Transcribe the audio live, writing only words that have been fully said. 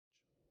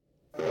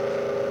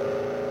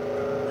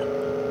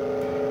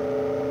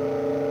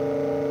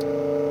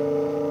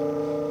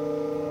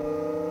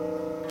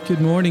Good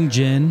morning,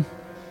 Jenn.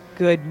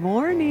 Good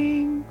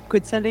morning.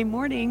 Good Sunday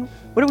morning.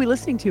 What are we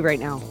listening to right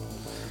now?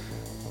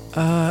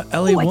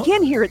 Ellie, Oh, I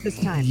can hear it this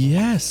time.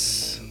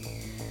 Yes.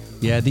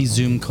 Yeah, these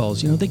Zoom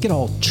calls, they get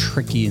all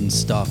tricky and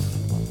stuff.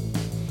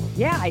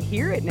 Yeah, I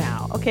hear it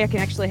now. Okay, I can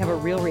actually have a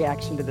real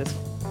reaction to this.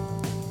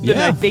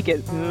 Yeah. I think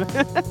it.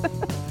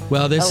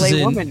 Well, this LA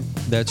is woman.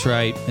 That's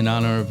right, in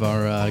honor of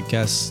our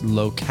guest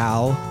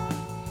locale.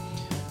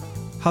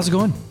 How's it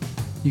going?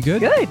 You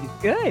good?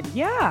 Good.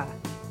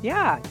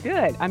 Yeah,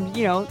 good. I'm,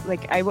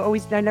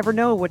 I never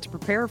know what to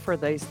prepare for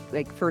this,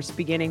 first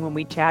beginning when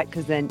we chat,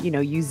 because then,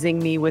 you zing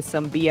me with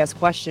some BS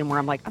question where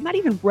I'm like, I'm not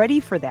even ready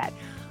for that.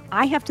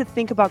 I have to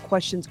think about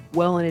questions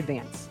well in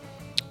advance.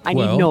 I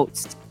need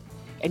notes.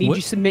 I need you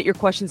to submit your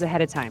questions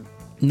ahead of time.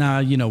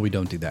 Nah, we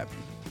don't do that.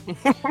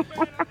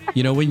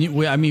 When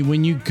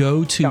you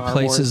go to Star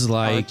places Wars,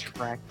 like, Star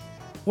Trek.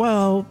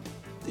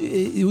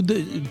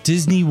 the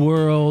Disney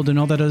World and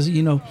all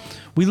that,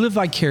 we live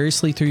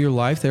vicariously through your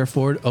life.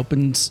 Therefore, it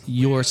opens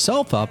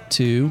yourself up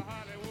to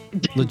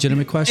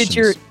legitimate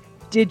questions.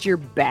 Did your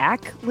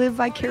back live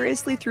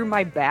vicariously through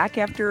my back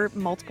after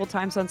multiple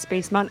times on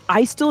Space Mountain?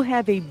 I still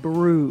have a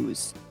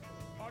bruise.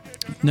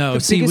 No,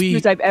 the biggest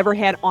bruise I've ever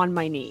had on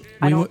my knee.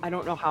 I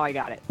don't know how I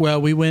got it.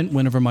 Well, we went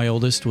whenever my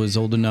oldest was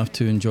old enough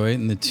to enjoy it,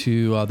 and the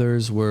two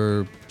others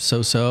were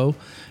so.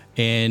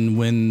 And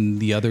when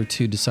the other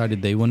two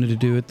decided they wanted to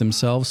do it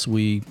themselves,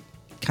 we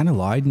kind of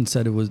lied and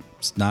said it was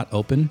not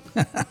open.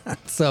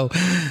 So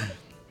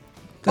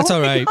that's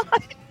all right.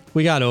 God.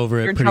 We got over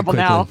it pretty quickly.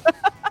 Now.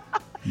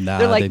 Nah,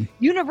 they're like,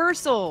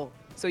 Universal.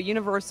 So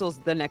Universal's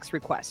the next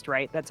request,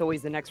 right? That's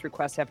always the next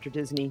request after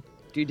Disney.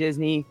 Do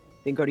Disney,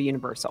 then go to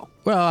Universal.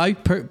 Well,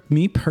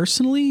 me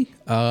personally,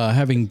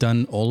 having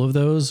done all of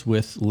those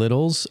with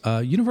littles,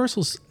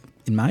 Universal's,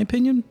 in my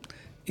opinion,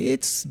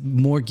 it's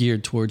more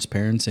geared towards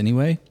parents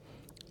anyway.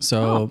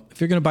 So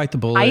if you're going to bite the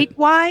bullet.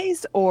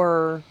 Height-wise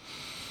or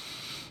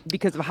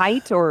because of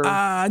height or?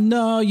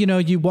 No,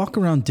 you walk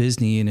around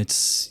Disney and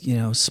it's,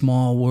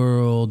 Small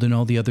World and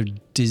all the other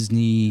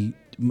Disney,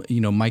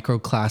 micro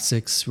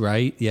classics,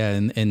 right? Yeah,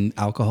 and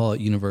alcohol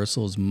at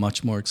Universal is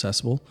much more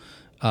accessible.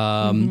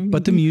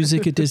 But the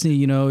music at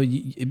Disney,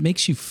 it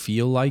makes you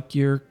feel like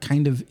you're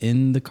kind of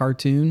in the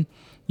cartoon.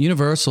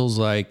 Universal's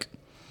like,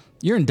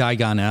 you're in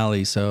Diagon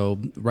Alley, so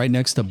right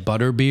next to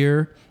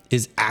Butterbeer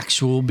is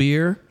actual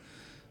beer.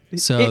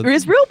 So it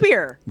is real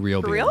beer.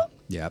 Real For beer. Real?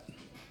 Yep.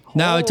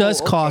 Now, it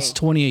does cost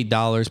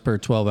 $28 per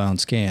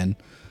 12-ounce can,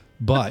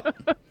 but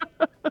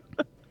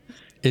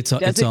it's on.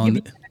 Give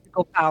you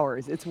magical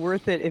powers. It's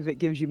worth it if it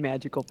gives you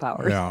magical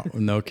powers. Yeah,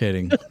 no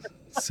kidding.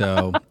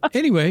 So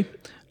anyway,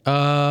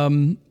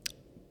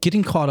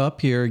 getting caught up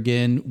here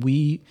again.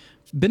 We've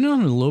been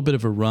on a little bit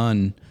of a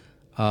run.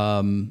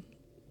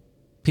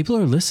 People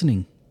are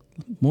listening.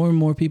 More and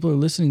more people are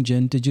listening,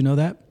 Jen. Did you know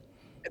that?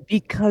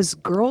 Because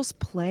girls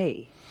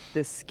play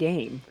this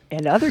game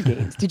and other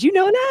games. Did you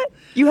know that?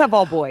 You have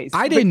all boys.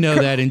 I didn't know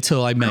that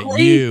until I met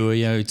you.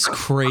 It's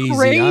crazy.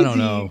 I don't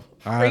know.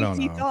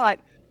 Crazy thought.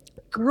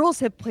 Girls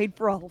have played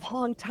for a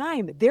long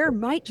time. There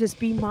might just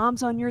be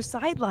moms on your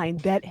sideline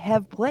that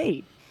have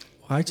played.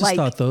 Well, I just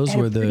thought those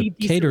were the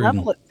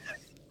catering.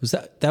 Was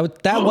that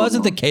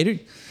wasn't the catering?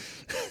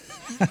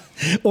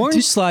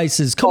 Orange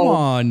slices. Come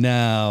on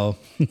now.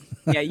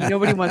 Yeah,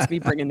 nobody wants me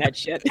bringing that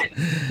shit.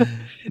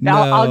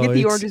 Now I'll get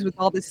the oranges with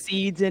all the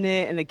seeds in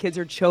it, and the kids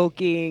are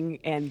choking,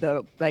 and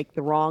the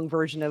wrong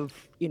version of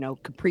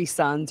Capri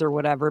Suns or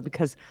whatever,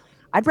 because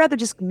I'd rather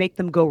just make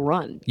them go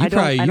run. You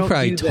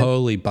probably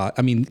totally bought.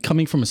 I mean,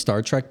 coming from a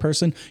Star Trek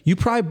person, you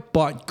probably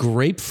bought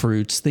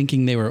grapefruits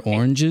thinking they were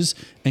oranges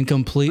and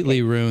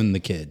completely ruined the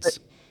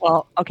kids.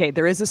 Well, okay,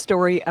 there is a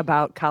story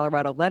about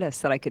Colorado lettuce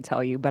that I could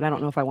tell you, but I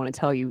don't know if I want to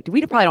tell you.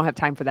 We probably don't have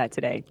time for that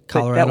today.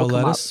 Colorado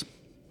lettuce?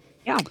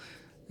 Yeah.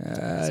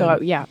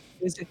 It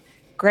was a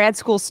grad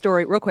school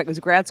story. Real quick, it was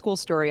a grad school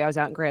story. I was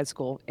out in grad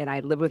school, and I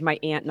lived with my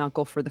aunt and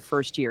uncle for the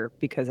first year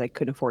because I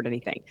couldn't afford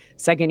anything.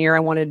 Second year,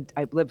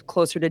 I lived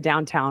closer to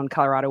downtown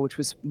Colorado, which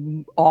was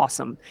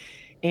awesome.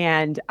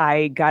 And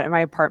I got in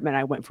my apartment.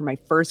 I went for my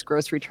first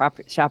grocery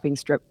shopping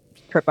trip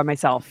by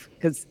myself,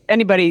 because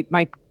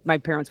my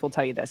parents will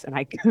tell you this. And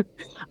I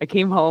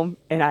came home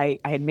and I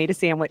had made a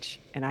sandwich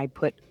and I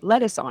put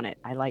lettuce on it.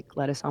 I like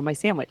lettuce on my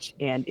sandwich,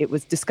 and it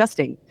was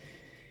disgusting.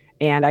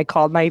 And I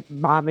called my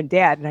mom and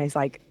dad, and I was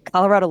like,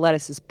 Colorado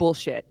lettuce is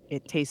bullshit.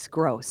 It tastes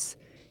gross.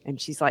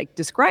 And she's like,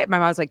 my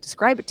mom's like,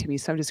 describe it to me.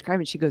 So I'm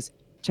describing it. She goes,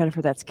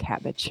 Jennifer, that's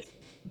cabbage.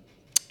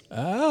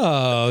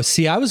 Oh,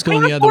 see, I was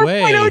going the other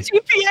way.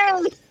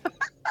 GPA.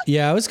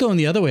 Yeah, I was going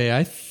the other way.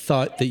 I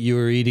thought that you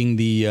were eating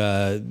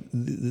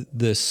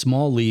the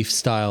small leaf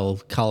style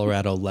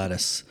Colorado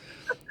lettuce.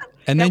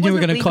 And then you were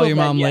going to call your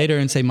mom later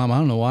and say, Mom, I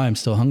don't know why I'm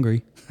still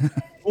hungry.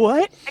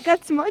 What? I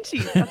got some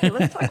munchies. Okay,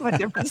 let's talk about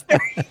different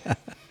stories.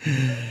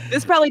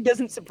 This probably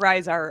doesn't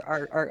surprise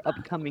our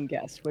upcoming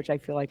guest, which I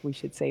feel like we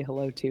should say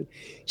hello to.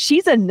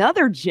 She's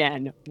another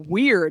Jenn.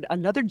 Weird.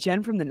 Another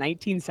Jenn from the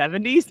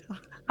 1970s.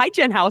 Hi,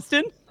 Jenn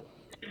Houston.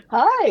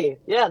 Hi.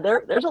 Yeah,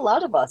 there's a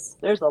lot of us.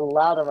 There's a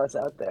lot of us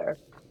out there.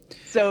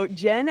 So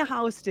Jenn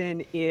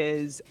Houston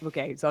is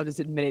okay. So I'll just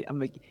admit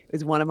it.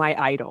 Is one of my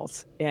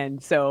idols.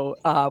 And so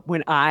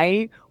when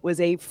I was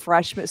a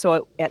freshman,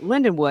 so at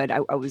Lindenwood,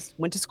 I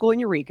went to school in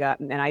Eureka,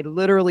 and I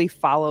literally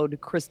followed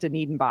Krista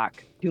Niedenbach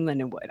to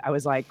Lindenwood. I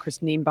was like,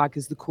 Krista Niedenbach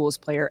is the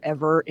coolest player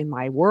ever in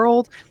my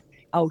world.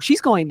 Oh,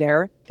 she's going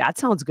there. That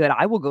sounds good.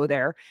 I will go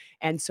there.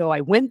 And so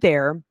I went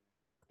there.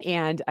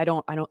 And I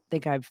don't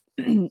think I've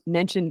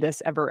mentioned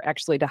this ever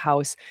actually to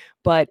House,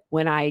 but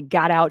when I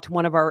got out to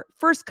one of our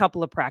first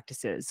couple of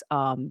practices,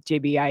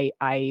 JB,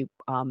 I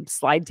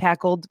slide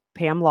tackled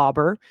Pam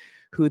Lauber,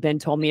 who then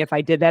told me if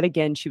I did that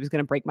again, she was going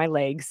to break my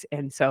legs.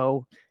 And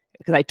so,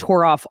 because I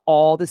tore off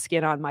all the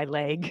skin on my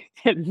leg,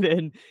 and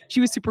then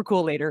she was super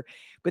cool later.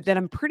 But then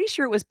I'm pretty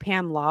sure it was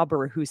Pam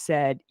Lauber who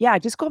said, "Yeah,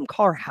 just go and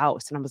call her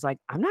House." And I was like,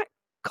 "I'm not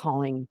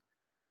calling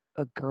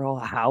a girl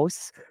a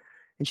House."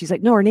 And she's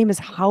like, "No, her name is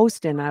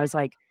Houston." And I was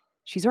like,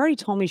 "She's already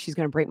told me she's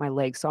going to break my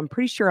leg. So I'm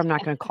pretty sure I'm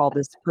not going to call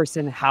this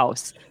person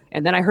House."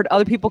 And then I heard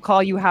other people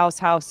call you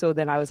House. So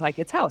then I was like,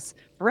 "It's House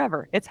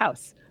forever. It's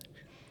House."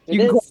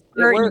 It is.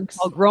 It works.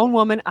 A grown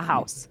woman, a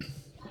House.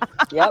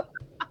 Yep.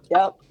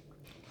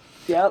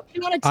 You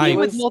want a team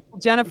with multiple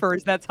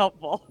Jennifers? That's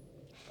helpful.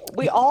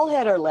 We all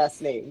had our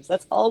last names.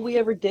 That's all we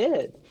ever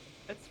did.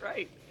 That's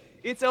right.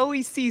 It's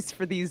always Siess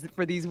for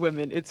these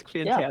women. It's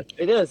fantastic.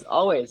 Yeah, it is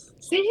always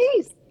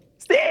Siess.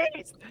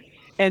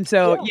 And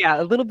so,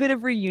 yeah, a little bit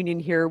of reunion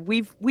here.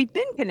 We've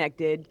been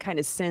connected kind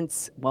of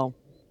since, well,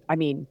 I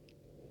mean,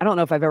 I don't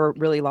know if I've ever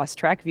really lost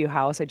track of you,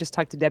 House. I just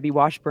talked to Debbie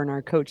Washburn,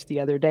 our coach, the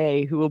other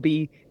day, who will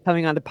be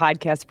coming on the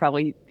podcast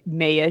probably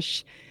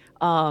May-ish.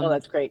 Oh,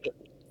 that's great.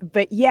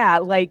 But yeah,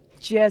 like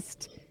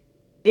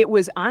it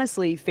was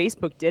honestly,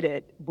 Facebook did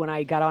it. When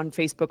I got on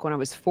Facebook when I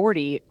was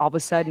 40, all of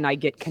a sudden I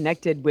get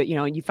connected with,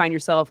 and you find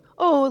yourself,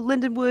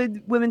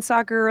 Lindenwood Women's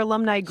Soccer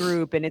Alumni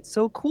Group. And it's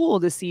so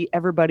cool to see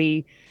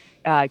everybody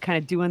kind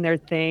of doing their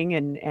thing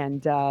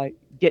and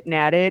getting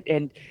at it.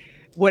 And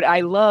what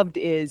I loved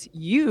is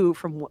you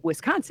from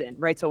Wisconsin,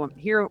 right? So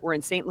here we're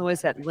in St.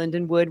 Louis at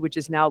Lindenwood, which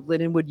is now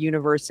Lindenwood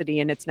University,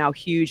 and it's now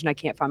huge and I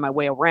can't find my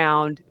way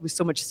around. It was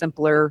so much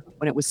simpler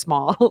when it was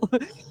small.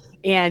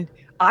 And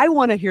I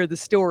want to hear the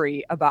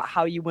story about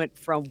how you went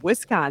from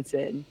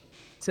Wisconsin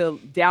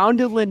down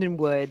to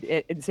Lindenwood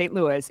in St.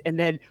 Louis. And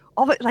then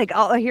all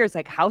I hear is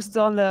like houses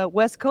on the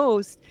West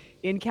Coast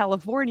in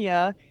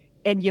California.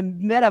 And you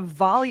met an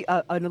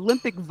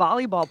Olympic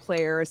volleyball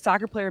player, a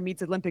soccer player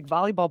meets an Olympic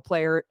volleyball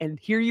player. And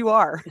here you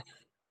are.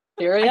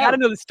 Here I am. I got to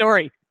know the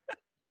story.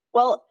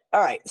 Well,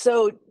 all right.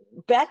 So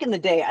back in the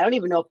day, I don't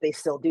even know if they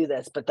still do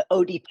this, but the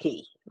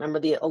ODP, remember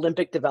the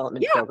Olympic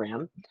Development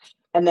Program?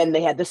 And then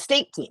they had the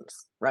state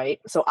teams, right?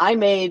 So I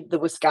made the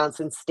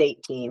Wisconsin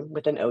state team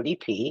with an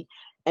ODP.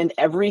 And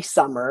every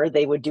summer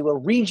they would do a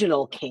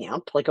regional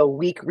camp, like a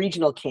week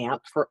regional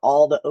camp for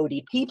all the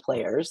ODP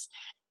players.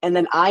 And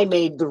then I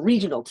made the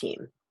regional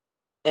team.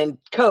 And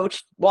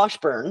Coach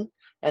Washburn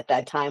at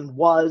that time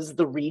was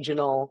the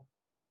regional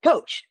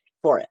coach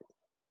for it,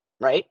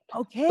 right?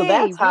 Okay, so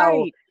that's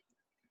how, right.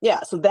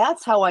 Yeah, so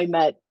that's how I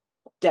met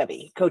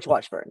Debbie, Coach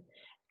Washburn,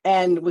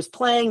 and was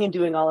playing and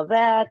doing all of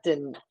that.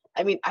 And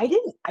I mean, I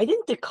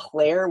didn't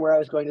declare where I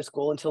was going to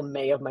school until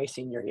May of my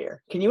senior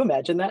year. Can you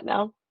imagine that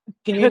now?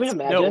 Can you even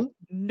imagine?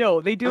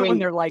 No, they do it when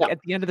they're like at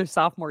the end of their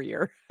sophomore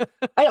year.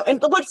 I know. And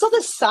what's all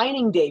the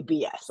signing day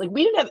BS? Like,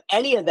 we didn't have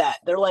any of that.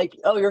 They're like,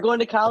 "Oh, you're going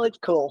to college?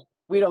 Cool.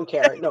 We don't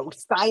care." No,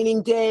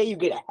 signing day, you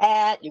get a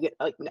hat, you get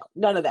no,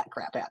 none of that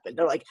crap happened.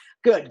 They're like,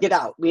 "Good, get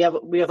out. We have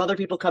other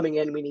people coming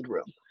in. We need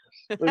room."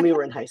 When we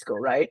were in high school,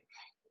 right?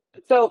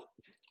 So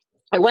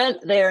I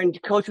went there,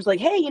 and Coach was like,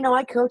 "Hey,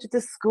 I coach at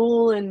this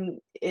school in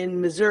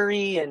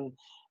Missouri, and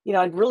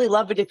I'd really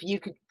love it if you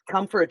could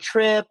come for a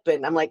trip."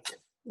 And I'm like,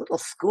 "Little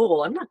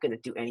school, I'm not going to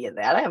do any of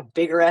that. I have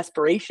bigger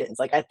aspirations."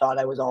 Like, I thought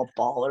I was all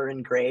baller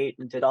and great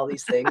and did all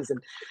these things. And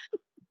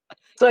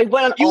so I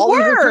went on all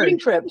these recruiting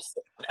trips.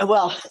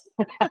 Well,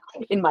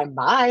 in my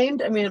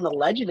mind, I mean, I'm a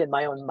legend in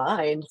my own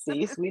mind.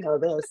 See, so we know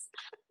this.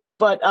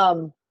 But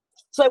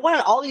so I went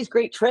on all these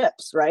great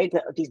trips, right?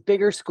 These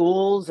bigger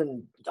schools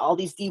and all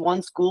these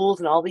D1 schools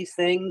and all these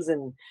things.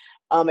 And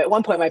at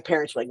one point, my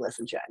parents were like,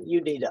 "Listen, Jenn,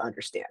 you need to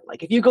understand.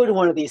 Like, if you go to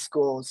one of these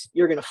schools,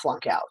 you're going to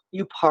flunk out.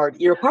 You're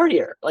a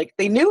partier." Like,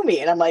 they knew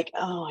me. And I'm like,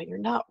 "Oh, you're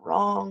not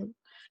wrong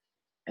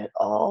at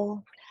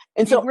all."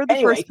 And so we're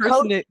the first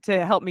person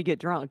to help me get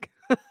drunk.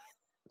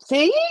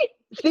 See,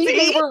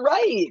 they were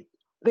right.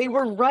 They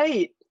were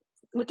right.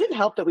 It didn't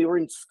help that we were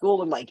in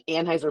school in like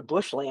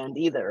Anheuser-Busch land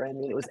either. I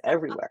mean, it was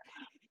everywhere.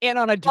 And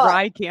on a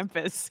dry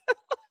campus.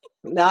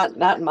 Not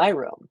in my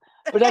room.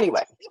 But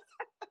anyway.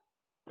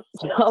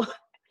 So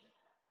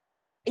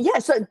yeah,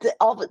 so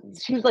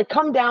she was like,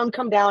 come down.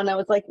 And I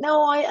was like,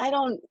 "No, I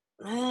don't,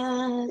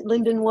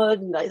 Lindenwood."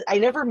 And I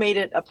never made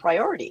it a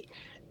priority.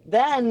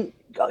 Then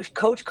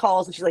Coach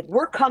calls and she's like,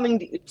 "We're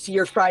coming to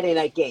your Friday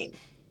night game."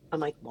 I'm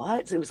like,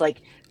 "What?" So it was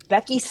like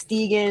Becky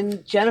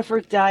Stegan,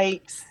 Jennifer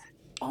Dykes.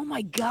 Oh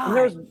my God. And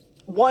there was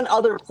one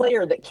other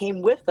player that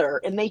came with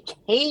her, and they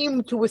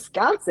came to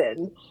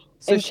Wisconsin.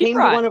 So she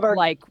brought one of our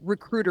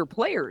recruiter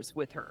players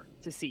with her.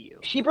 to see you.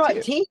 She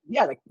brought team,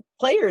 the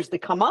players to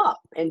come up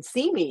and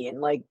see me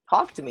and like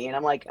talk to me. And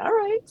I'm like, all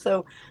right.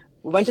 So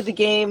we went to the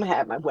game.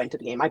 I played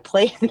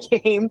the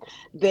game.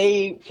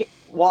 They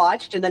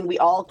watched, and then we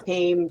all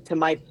came to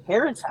my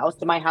parents' house,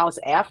 to my house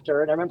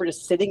after. And I remember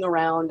just sitting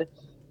around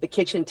the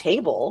kitchen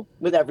table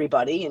with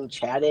everybody and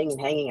chatting and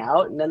hanging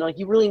out. And then like,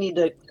 you really need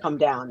to come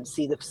down and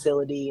see the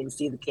facility and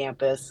see the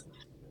campus.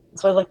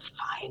 So I was like,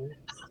 fine.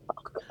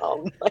 I'll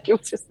come. Like, it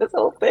was just this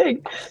whole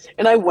thing.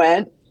 And I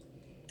went.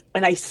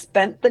 And I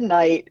spent the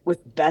night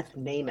with Beth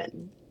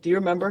Naiman. Do you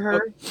remember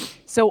her?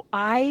 So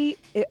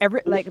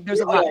there's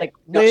a lot like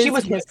Liz she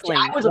was Hisling,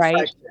 I was right? a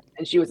freshman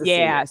and she was a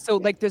senior. So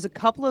like there's a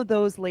couple of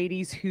those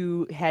ladies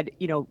who had,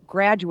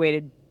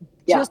 graduated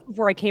just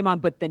before I came on,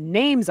 but the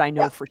names I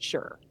know for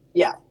sure.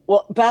 Yeah.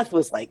 Well, Beth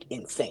was like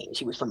insane.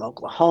 She was from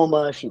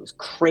Oklahoma. She was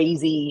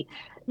crazy.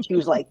 She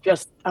was like,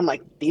 I'm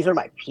like, these are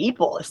my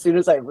people. As soon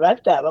as I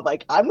read them, I'm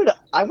like, I'm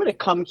gonna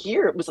come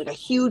here. It was like a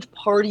huge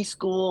party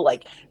school.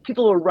 Like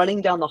people were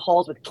running down the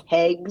halls with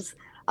kegs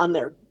on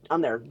their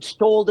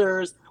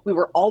shoulders. We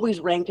were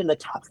always ranked in the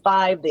top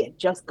 5. They had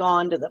just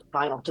gone to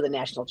the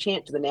national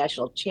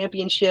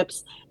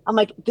championships. I'm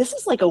like, this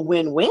is like a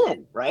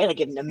win-win, right? I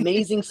get an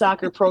amazing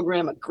soccer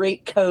program, a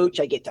great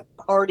coach. I get to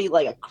party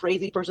like a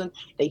crazy person.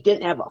 They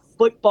didn't have a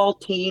football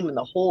team, and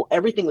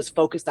everything was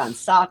focused on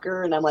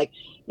soccer. And I'm like,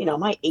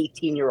 my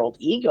 18-year-old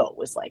ego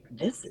was like,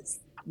 this is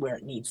where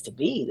it needs to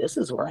be. This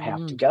is where I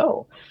have to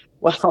go.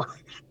 Well,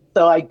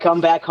 so I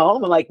come back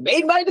home and like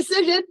made my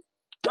decision,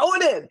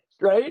 going in,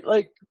 right?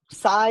 Like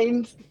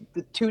signed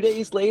 2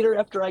 days later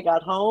after I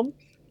got home.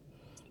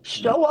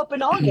 Show up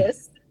in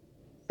August.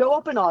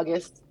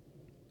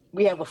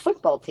 We have a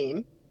football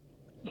team.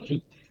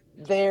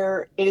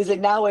 There is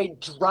now a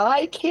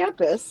dry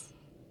campus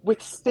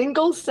with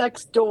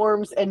single-sex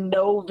dorms and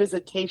no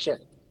visitation.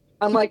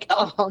 I'm like,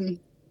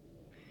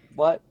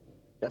 what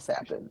just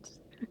happened?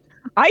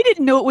 I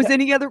didn't know it was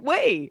any other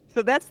way.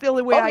 So that's the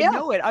only way I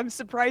know it. I'm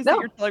surprised that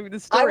you're telling me the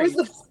story.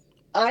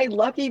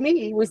 Lucky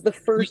me, was the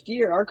first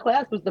year. Our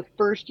class was the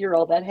first year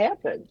all that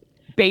happened.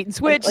 Bait and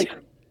switch.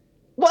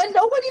 Well,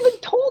 no one even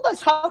told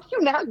us. How do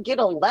you not get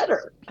a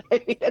letter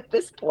at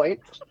this point?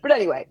 But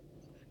anyway,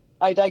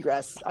 I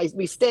digress.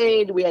 We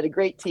stayed. We had a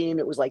great team.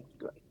 It was like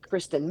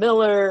Kristen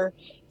Miller,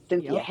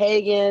 Cynthia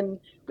Hagan.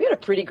 We had a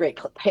pretty great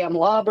Pam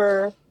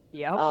Lauber.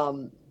 Yeah.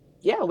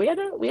 We had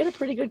a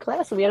pretty good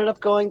class, and we ended up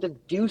going to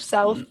due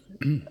South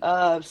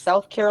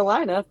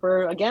Carolina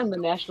for, again, the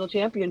national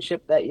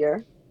championship that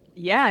year.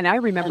 Yeah, and I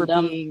remember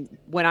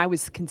when I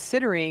was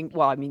considering,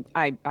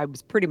 I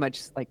was pretty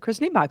much like, Chris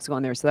Niebach's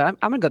going there, so I'm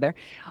going to go there.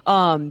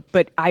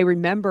 But I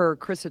remember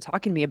Krista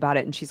talking to me about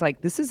it, and she's like,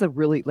 this is a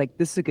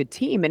good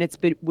team. And it's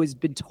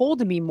been told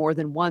to me more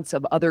than once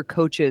of other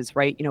coaches,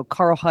 right?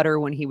 Carl Hutter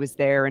when he was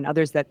there, and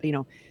others that,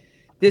 you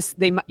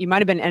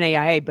might have been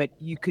NAIA, but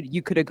you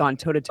could have gone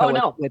toe to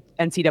toe with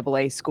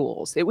NCAA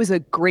schools. It was a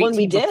great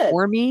team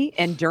before me,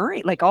 and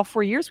during all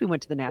 4 years we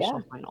went to the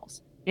national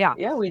finals.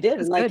 Yeah, we did.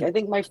 And good. I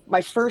think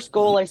my first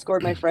goal I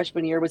scored my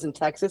freshman year was in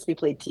Texas. We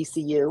played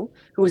TCU,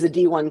 who was a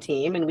D1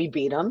 team, and we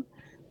beat them.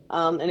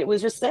 And it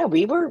was just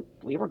we were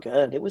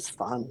good. It was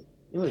fun.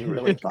 It was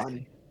really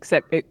fun.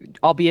 Except,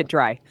 albeit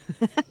dry.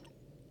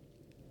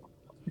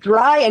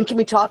 Dry, and can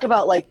we talk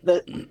about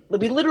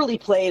we literally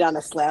played on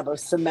a slab of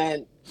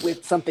cement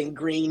with something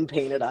green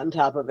painted on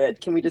top of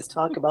it. Can we just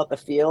talk about the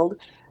field?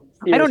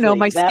 Seriously, I don't know.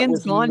 My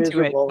skin's gone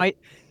miserable. to it.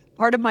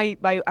 Part of my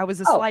I was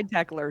a slide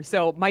tackler,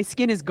 so my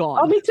skin is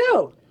gone. Oh, me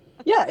too.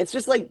 Yeah, it's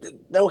just like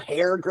no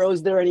hair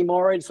grows there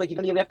anymore. It's like you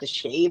don't even have to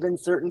shave in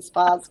certain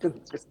spots because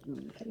it's just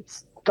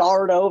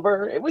scarred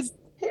over. It was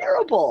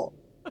terrible.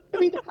 I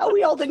mean, how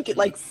we all didn't get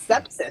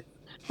sepsis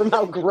from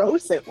how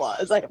gross it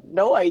was. I have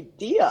no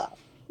idea.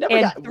 Never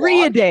and got 3 a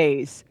washed.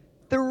 days.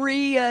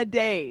 3 a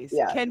days.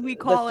 Yeah, Can we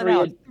call it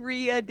out?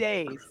 3 a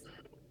days.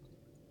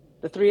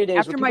 The 3 a days.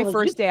 After my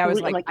first day, I was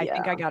like, I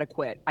think I gotta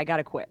quit. I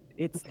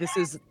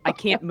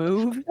can't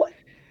move.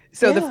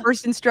 So the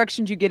first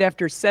instructions you get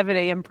after 7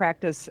 a.m.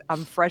 practice,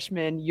 I'm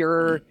freshman,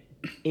 you're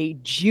a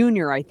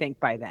junior, I think,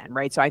 by then,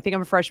 right? So I think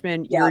I'm a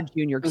freshman, you're a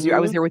junior, because I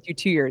was there with you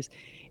 2 years.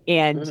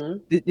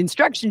 And the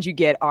instructions you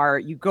get are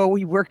you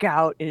work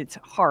out, and it's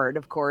hard,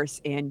 of course,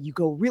 and you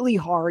go really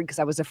hard because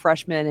I was a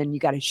freshman, and you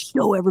got to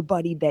show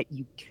everybody that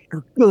you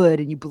are good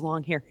and you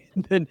belong here.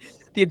 And then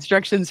the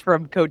instructions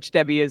from Coach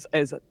Debbie is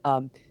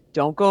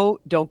don't go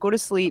to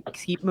sleep,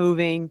 keep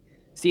moving,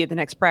 see you at the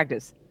next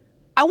practice.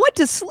 I went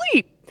to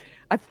sleep.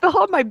 I fell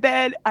on my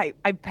bed. I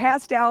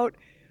passed out.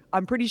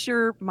 I'm pretty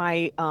sure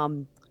my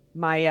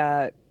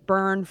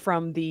burn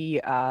from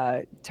the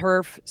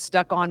turf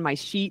stuck on my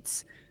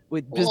sheets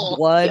with just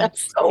blood.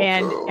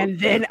 And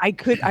then I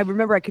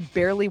remember I could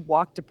barely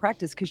walk to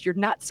practice because you're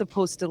not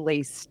supposed to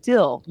lay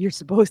still. You're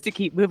supposed to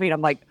keep moving.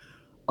 I'm like,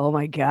 oh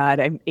my God,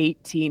 I'm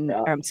 18.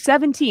 Yeah. I'm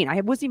 17.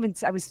 I was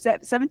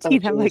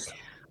 17. I'm like,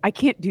 I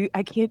can't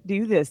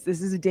do this.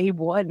 This is day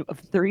 1 of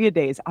 3 a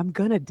days. I'm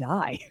gonna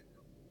die.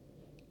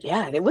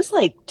 Yeah, and it was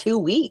like 2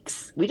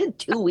 weeks. We did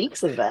 2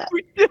 weeks of that.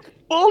 We did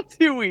full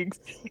 2 weeks.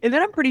 And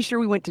then I'm pretty sure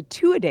we went to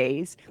 2 a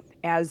days.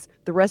 as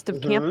the rest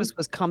of campus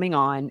was coming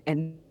on.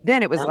 And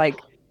then it was like,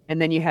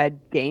 and then you had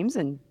games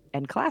and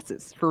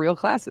classes, for real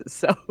classes.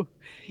 So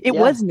it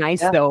was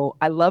nice though.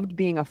 I loved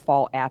being a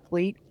fall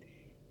athlete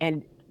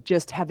and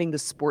just having the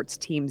sports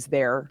teams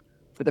there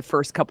for the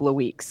first couple of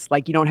weeks.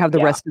 Like you don't have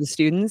the rest of the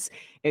students.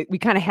 We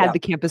kind of had the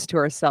campus to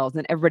ourselves,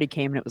 and everybody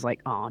came and it was like,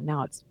 oh,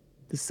 now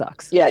this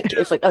sucks. Yeah.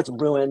 It's like, oh, it's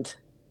ruined.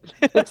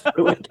 It's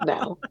ruined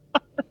now.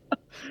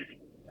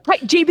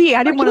 Right, JB,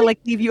 I didn't want to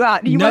leave you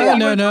out.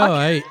 No.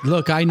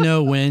 I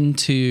know when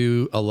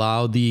to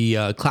allow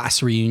the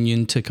class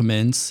reunion to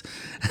commence.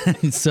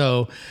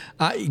 So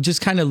I just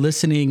kind of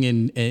listening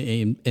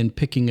and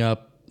picking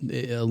up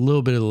a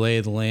little bit of the lay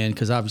of the land,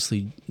 because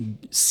obviously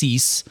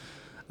Siess,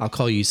 I'll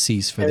call you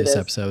Siess for this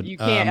episode. You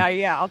can't.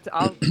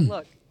 I'll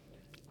look.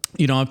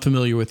 I'm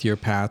familiar with your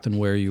path and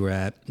where you were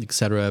at, et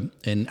cetera,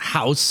 and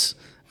house,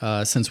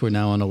 since we're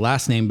now on a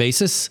last name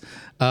basis.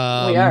 We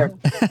are.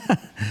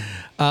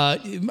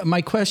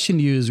 My question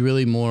to you is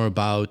really more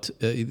about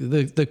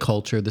the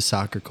culture, the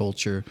soccer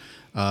culture,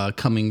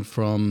 coming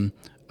from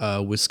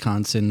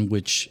Wisconsin,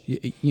 which,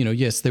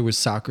 yes, there was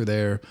soccer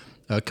there,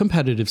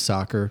 competitive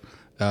soccer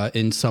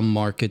in some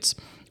markets,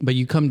 but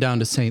you come down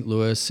to St.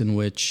 Louis, in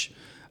which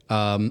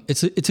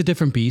it's a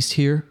different beast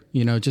here,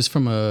 just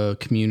from a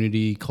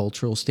community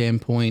cultural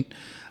standpoint.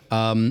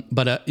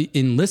 But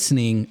in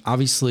listening,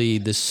 obviously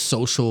the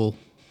social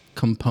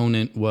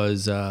component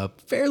was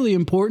fairly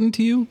important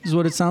to you, is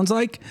what it sounds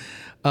like.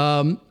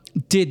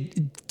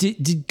 Did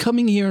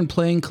coming here and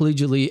playing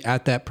collegiately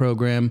at that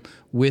program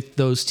with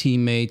those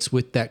teammates,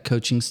 with that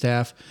coaching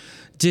staff,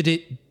 did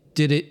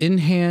it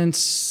enhance,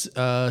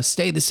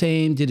 stay the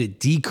same? Did it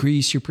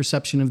decrease your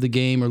perception of the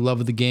game or love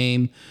of the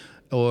game?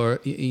 Or,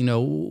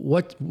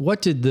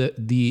 what did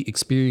the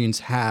experience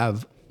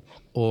have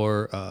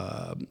or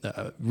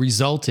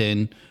result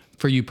in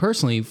for you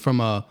personally from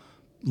a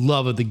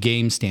love of the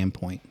game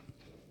standpoint?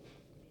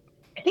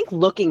 I think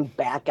looking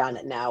back on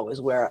it now is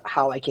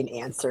how I can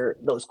answer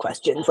those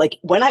questions. Like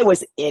when I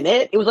was in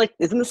it, it was like,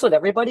 isn't this what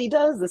everybody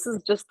does? This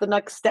is just the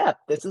next step.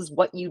 This is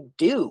what you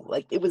do.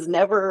 Like it was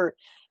never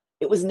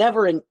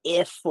an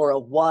if or a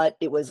what.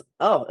 It was,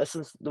 oh, this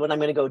is what I'm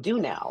going to go do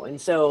now. And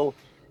so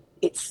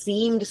it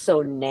seemed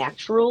so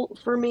natural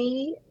for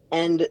me.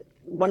 And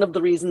one of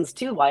the reasons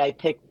too why I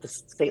picked the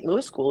St.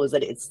 Louis school is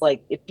that it's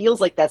like, it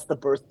feels like that's the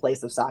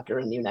birthplace of soccer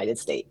in the United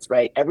States,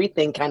 right?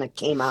 Everything kind of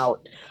came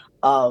out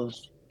of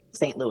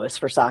St. Louis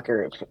for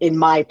soccer, in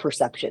my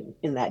perception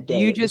in that day.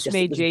 You just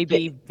made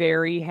JB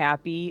very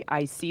happy.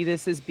 I see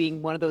this as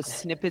being one of those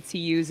snippets he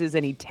uses,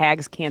 and he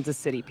tags Kansas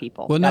City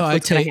people. Well, no, I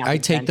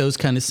take those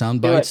kind of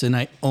sound bites and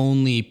I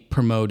only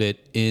promote it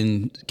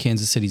in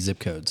Kansas City zip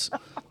codes.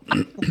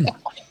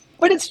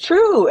 But it's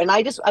true. And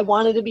I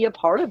wanted to be a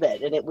part of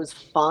it, and it was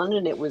fun,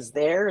 and it was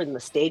there, and the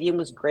stadium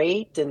was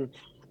great. And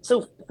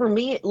so for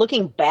me,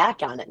 looking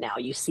back on it now,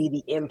 you see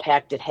the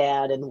impact it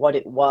had and what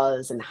it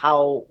was and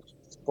how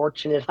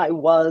fortunate I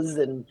was.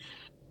 And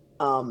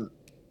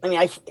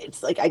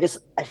it's like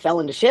I fell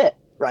into shit,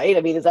 right?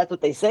 I mean, is that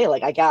what they say?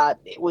 Like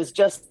it was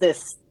just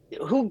this,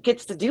 who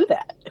gets to do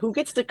that? Who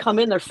gets to come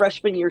in their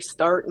freshman year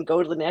start and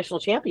go to the national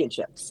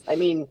championships? I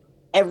mean,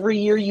 every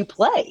year you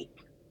play.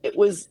 It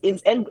was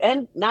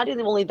and not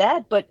even only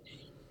that, but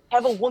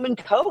have a woman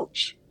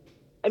coach.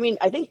 I mean,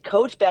 I think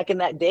coach back in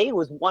that day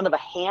was one of a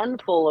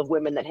handful of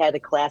women that had a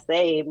Class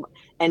A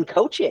and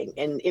coaching,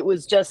 and it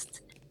was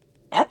just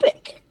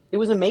epic. It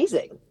was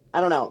amazing.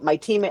 I don't know. My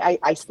teammate,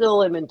 I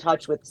still am in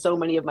touch with so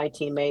many of my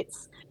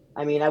teammates.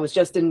 I mean, I was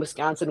just in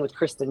Wisconsin with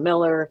Kristen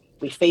Miller.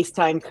 We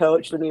FaceTime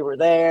coached when we were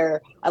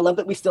there. I love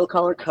that we still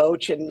call her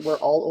coach, and we're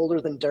all older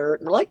than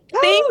dirt. And we're like,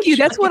 coach! Thank you.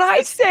 That's what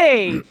I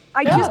say.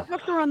 I just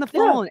talked to her on the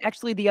phone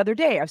actually the other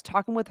day. I was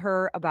talking with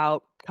her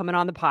about coming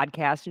on the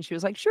podcast, and she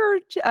was like, sure,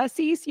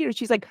 Siess.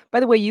 She's like, by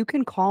the way, you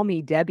can call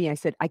me Debbie. I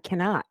said, I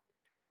cannot.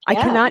 I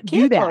cannot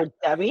do that. Call her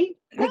Debbie.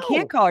 No. I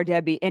can't call her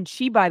Debbie. And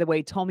she, by the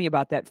way, told me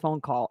about that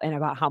phone call and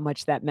about how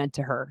much that meant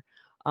to her.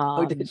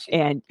 Did she?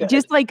 And Good.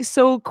 Just like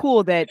so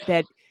cool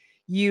that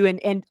you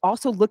and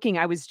also looking,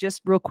 I was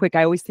just real quick.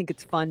 I always think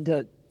it's fun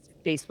to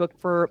Facebook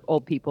for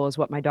old people is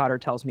what my daughter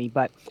tells me,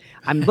 but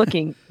I'm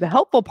looking, the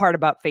helpful part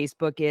about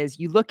Facebook is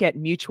you look at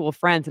mutual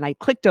friends, and I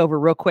clicked over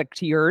real quick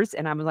to yours,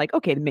 and I'm like,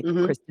 okay,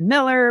 Kristen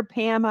Miller,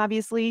 Pam,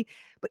 obviously,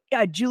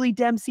 but Julie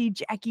Dempsey,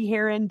 Jackie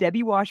Heron,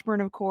 Debbie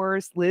Washburn, of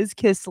course, Liz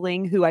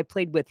Kissling, who I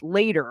played with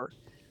later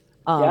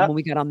when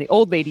we got on the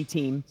old lady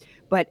team,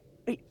 but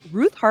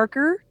Ruth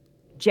Harker,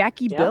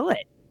 Jackie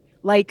Billett,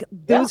 like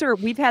those are,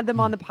 we've had them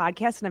on the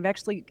podcast, and I've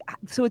actually,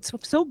 so it's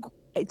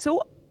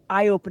so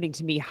eye-opening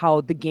to me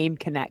how the game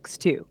connects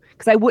too,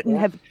 because I wouldn't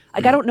have,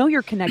 like, I don't know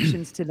your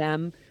connections to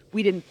them.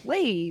 We didn't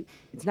play.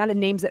 It's not a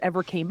names that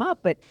ever came up,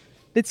 but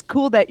it's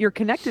cool that you're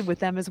connected with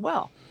them as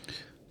well.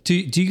 Do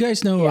you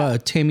guys know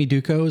Tammy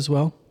Duco as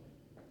well?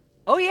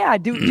 Oh yeah,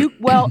 Duke.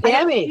 Well, I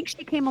Tammy. think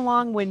she came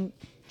along when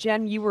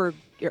Jenn, you were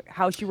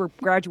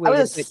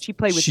graduated, but she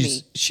played with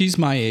me. She's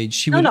my age.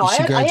 She I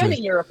graduated. had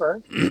a year of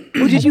her.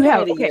 Oh, did you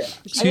have? Okay.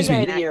 Excuse me. I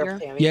had a year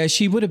of Tammy. Yeah,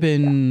 she would have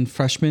been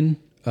freshman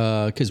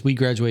because we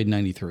graduated in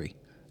 93.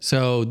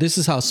 So this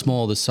is how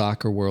small the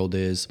soccer world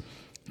is.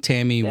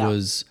 Tammy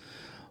was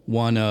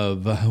one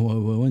of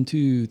one,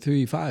 two,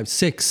 three, five,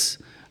 six.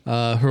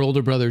 Her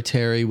older brother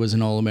Terry was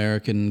an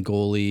All-American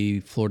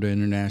goalie, Florida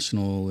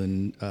International,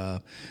 and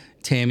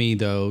Tammy,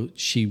 though,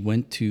 she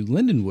went to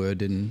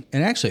Lindenwood, and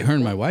actually her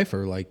and my wife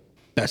are like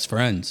best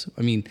friends.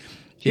 I mean,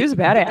 she was a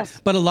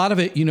badass. But a lot of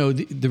it, you know,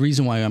 the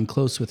reason why I'm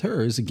close with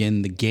her is,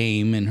 again, the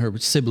game and her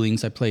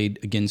siblings. I played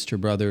against her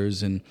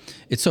brothers, and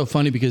it's so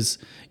funny because,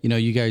 you know,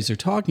 you guys are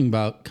talking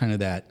about kind of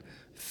that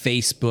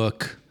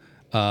Facebook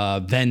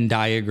Venn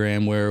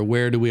diagram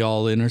where do we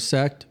all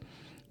intersect?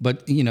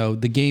 But, you know,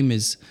 the game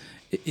is,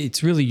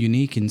 it's really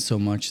unique in so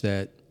much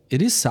that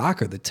it is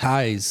soccer that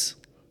ties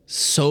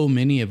so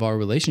many of our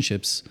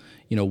relationships,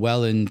 you know,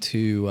 well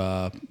into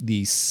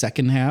the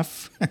second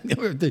half.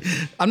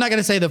 I'm not going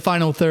to say the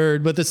final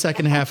third, but the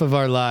second half of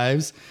our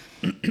lives.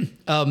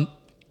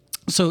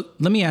 So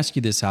let me ask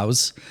you this,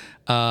 House.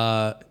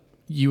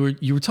 You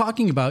were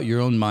talking about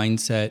your own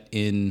mindset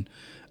in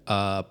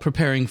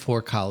preparing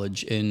for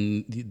college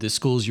and the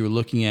schools you were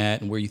looking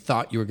at and where you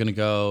thought you were going to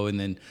go, and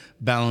then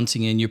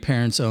balancing in your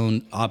parents'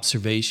 own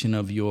observation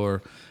of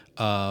your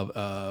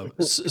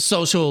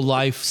social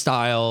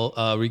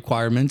lifestyle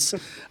requirements.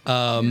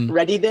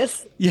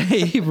 Readiness?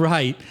 Yeah,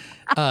 right.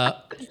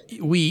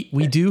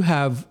 We do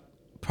have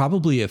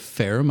probably a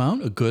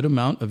good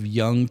amount of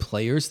young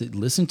players that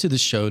listen to the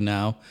show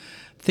now.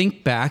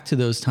 Think back to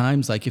those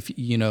times, like if,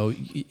 you know,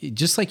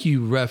 just like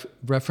you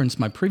referenced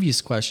my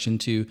previous question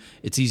to,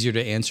 it's easier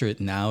to answer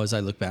it now as I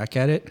look back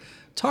at it.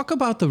 Talk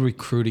about the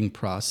recruiting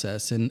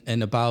process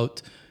and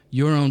about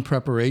your own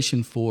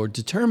preparation for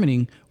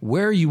determining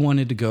where you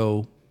wanted to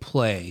go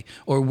play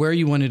or where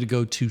you wanted to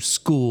go to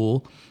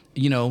school.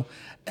 You know,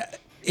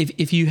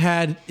 if you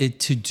had it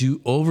to do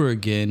over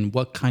again,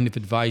 what kind of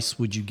advice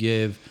would you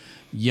give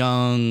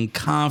young,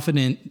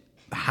 confident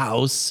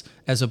House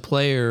as a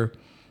player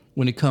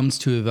when it comes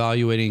to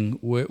evaluating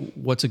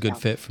what's a good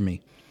fit for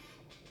me?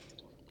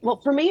 Well,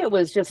 for me, it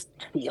was just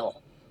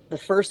feel. The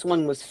first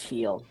one was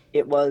feel.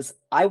 It was,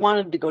 I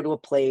wanted to go to a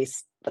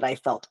place that I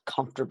felt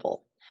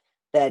comfortable,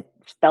 that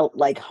felt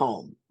like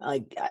home.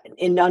 Like,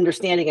 in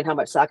understanding and how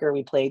much soccer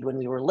we played when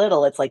we were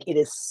little, it's like, it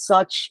is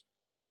such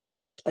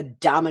a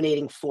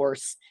dominating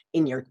force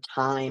in your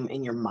time,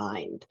 in your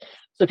mind.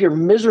 So if you're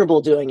miserable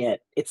doing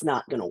it, it's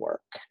not going to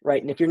work,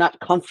 right? And if you're not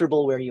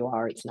comfortable where you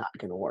are, it's not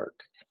going to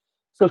work.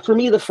 So for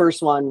me, the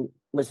first one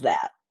was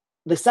that.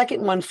 The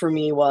second one for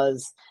me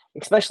was,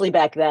 especially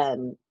back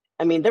then,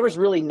 I mean, there was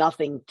really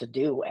nothing to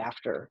do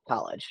after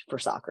college for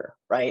soccer,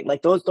 right?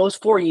 Like those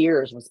 4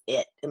 years was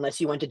it, unless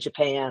you went to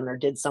Japan or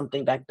did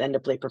something back then to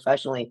play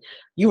professionally,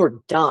 you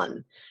were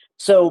done.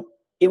 So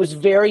it was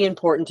very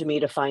important to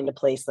me to find a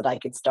place that I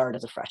could start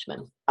as a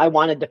freshman. I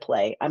wanted to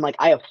play. I'm like,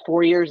 I have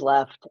 4 years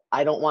left.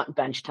 I don't want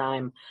bench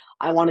time.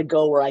 I want to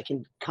go where I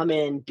can come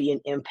in, be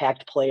an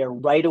impact player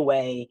right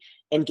away,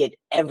 and get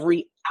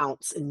every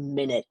ounce and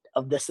minute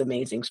of this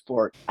amazing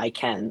sport I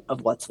can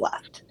of what's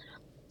left.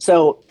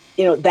 So,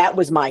 you know, that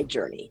was my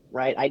journey,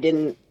 right?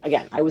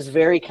 I was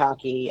very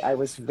cocky. I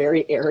was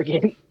very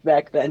arrogant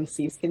back then.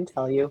 Siess can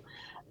tell you.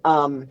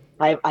 I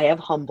have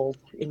humbled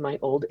in my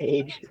old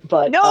age,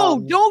 but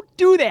no, don't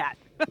do that.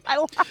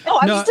 I'm still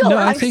a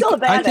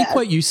badass. I think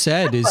what you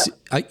said is,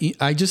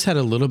 I just had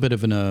a little bit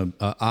of an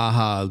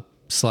aha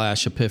 /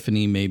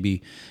 epiphany,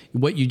 maybe.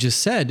 What you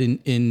just said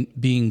in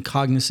being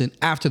cognizant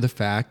after the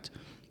fact,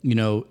 you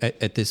know,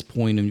 at this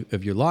point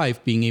of your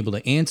life, being able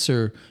to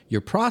answer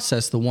your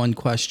process, the one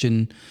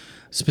question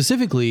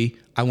specifically,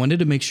 I wanted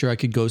to make sure I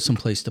could go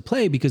someplace to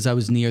play because I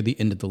was near the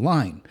end of the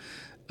line.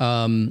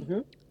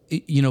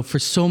 You know, for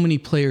so many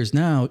players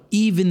now,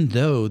 even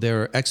though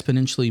there are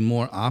exponentially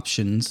more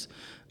options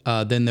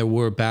than there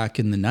were back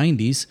in the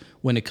 90s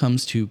when it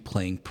comes to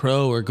playing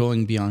pro or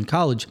going beyond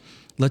college,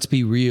 let's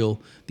be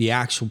real, the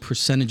actual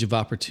percentage of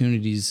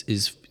opportunities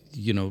is,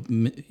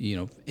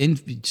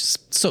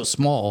 just so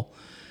small.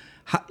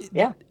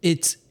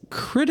 It's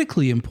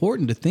critically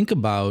important to think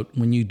about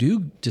when you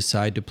do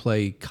decide to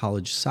play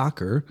college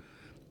soccer,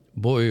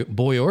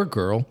 boy or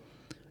girl.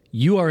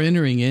 You are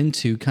entering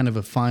into kind of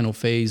a final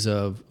phase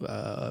of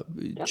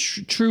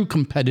true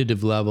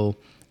competitive level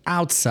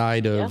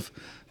outside of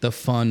the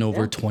fun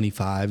over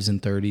 25s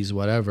and 30s,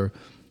 whatever.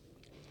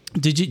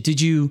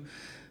 Did you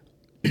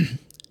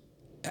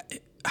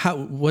how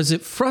was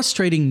it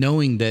frustrating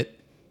knowing that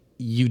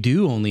you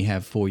do only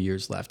have 4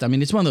 years left? I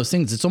mean, it's one of those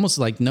things. It's almost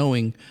like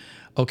knowing,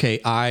 okay,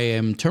 I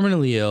am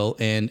terminally ill,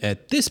 and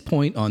at this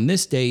point on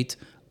this date,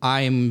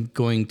 I am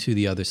going to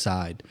the other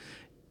side.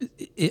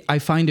 I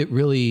find it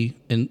really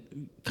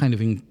kind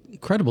of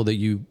incredible that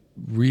you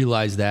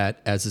realized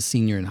that as a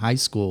senior in high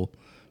school,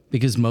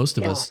 because most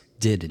of us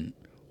didn't.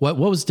 What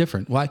was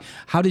different? Why?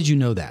 How did you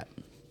know that?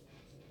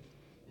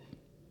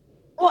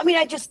 Well, I mean,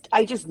 I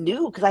just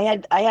knew because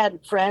I had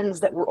friends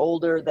that were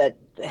older that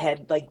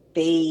had, like,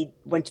 they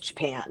went to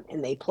Japan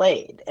and they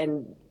played,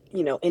 and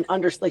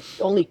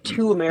only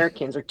 2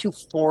 Americans or 2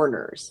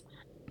 foreigners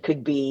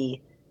could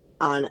be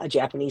on a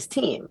Japanese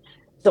team.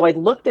 So I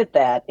looked at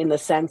that in the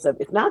sense of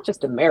it's not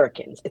just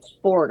Americans, it's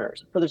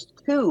foreigners. So there's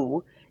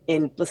two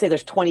let's say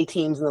there's 20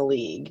 teams in the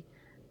league,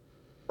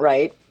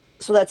 right?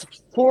 So that's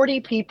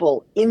 40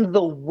 people in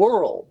the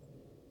world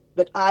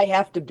that I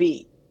have to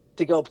beat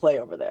to go play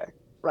over there,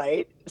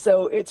 right?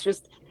 So it's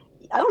just,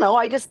 I don't know.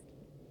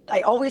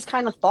 I always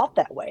kind of thought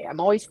that way. I'm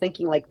always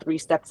thinking like 3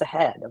 steps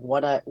ahead of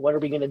what are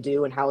we going to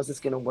do and how is this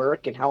going to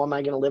work and how am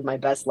I going to live my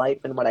best life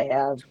and what I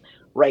have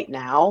right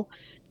now,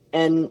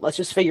 and let's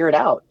just figure it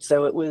out.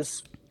 So it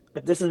was,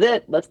 if this is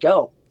it, let's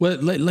go. Well,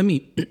 let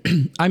me,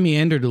 I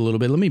meandered a little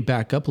bit. Let me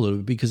back up a little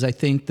bit, because I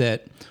think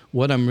that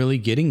what I'm really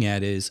getting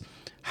at is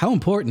how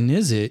important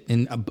is it,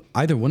 and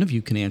either one of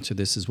you can answer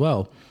this as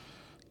well,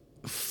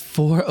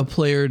 for a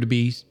player to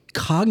be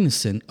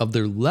cognizant of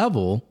their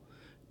level,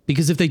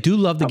 because if they do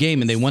love the game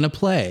and they want to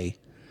play,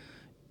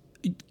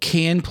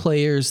 can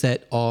players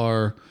that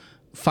are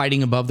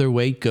fighting above their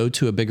weight go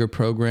to a bigger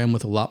program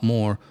with a lot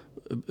more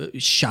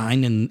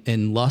shine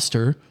and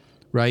luster,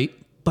 right?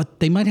 But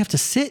they might have to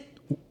sit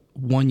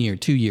 1 year,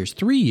 2 years,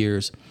 3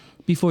 years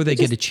before they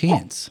get a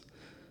chance.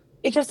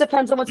 It just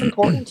depends on what's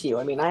important to you.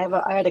 I mean,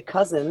 I had a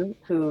cousin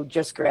who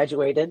just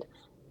graduated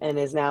and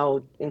is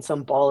now in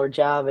some baller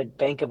job at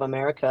Bank of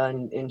America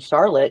in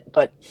Charlotte,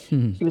 but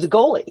she was a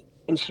goalie,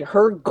 and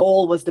her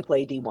goal was to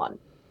play D1.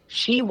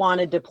 She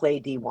wanted to play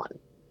D1,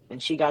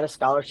 and she got a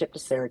scholarship to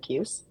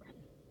Syracuse,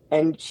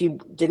 and she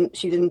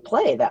didn't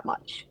play that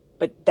much.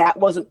 But that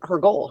wasn't her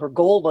goal. Her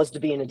goal was to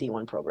be in a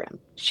D1 program.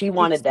 She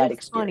wanted that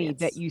experience. It's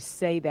funny that you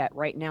say that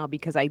right now,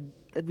 because I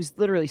was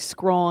literally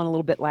scrolling a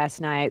little bit last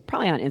night,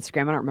 probably on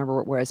Instagram. I don't remember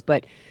what it was,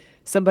 but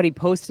somebody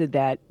posted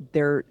that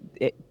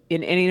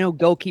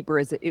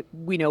goalkeeper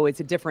we know it's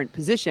a different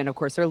position. Of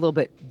course, they're a little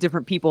bit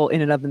different people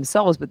in and of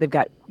themselves, but they've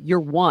got,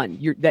 you're one.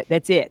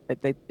 That's it.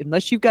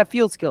 Unless you've got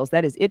field skills,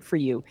 that is it for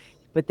you.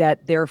 But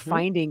that they're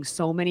finding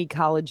so many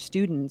college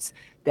students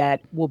that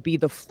will be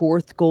the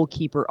fourth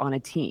goalkeeper on a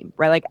team,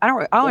 right? Like I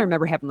only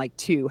remember having like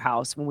 2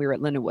 house when we were at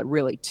Lindenwood,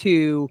 really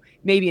 2,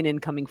 maybe an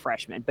incoming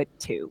freshman, but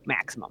 2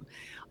 maximum.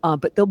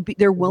 But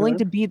they're willing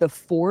to be the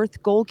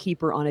fourth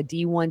goalkeeper on a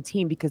D1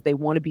 team because they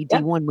want to be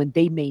D1 when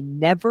they may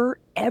never,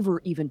 ever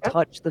even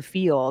touch the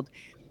field.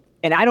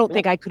 And I don't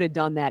think I could have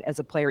done that as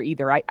a player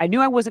either. I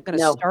knew I wasn't going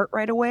to start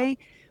right away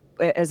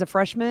as a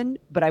freshman,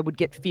 but I would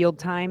get field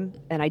time,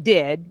 and I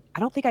did.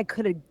 I don't think I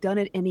could have done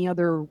it any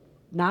other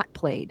not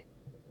played.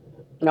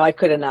 No, I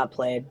could have not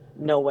played.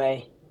 No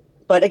way.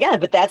 But again,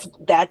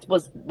 that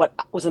was what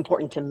was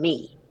important to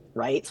me,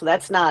 right? So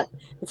it's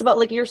about,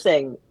 like you're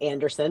saying,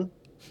 Anderson.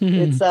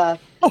 It's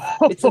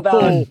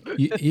about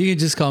you can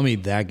just call me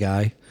that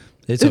guy.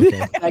 It's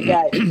okay. That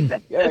guy.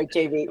 All right,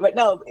 JV. But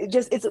no,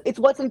 it's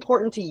what's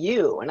important to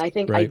you. And I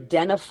think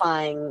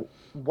identifying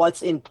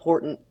what's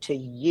important to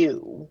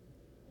you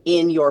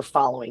in your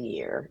following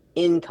year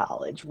in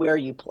college, where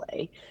you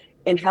play,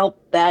 and help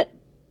that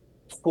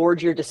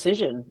forge your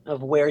decision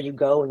of where you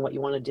go and what you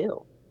want to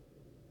do.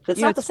 So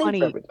it's not the same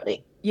for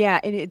everybody.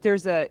 Yeah, and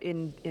there's I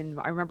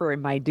remember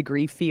in my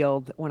degree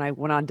field when I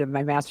went on to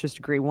my master's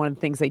degree, one of the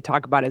things they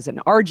talk about is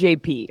an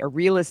RJP, a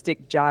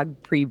realistic job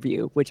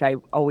preview, which I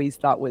always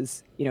thought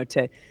was,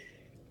 to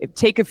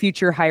take a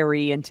future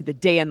hiree into the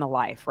day in the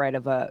life, right,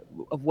 of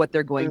what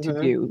they're going to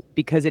do,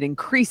 because it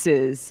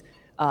increases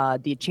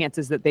the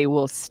chances that they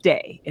will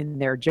stay in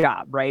their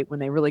job, right, when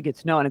they really get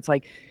to know. And it's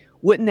like,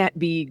 wouldn't that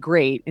be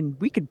great? And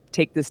we could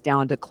take this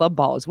down to club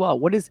ball as well.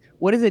 What is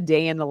a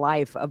day in the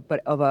life of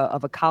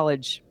a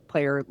college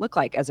player look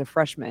like as a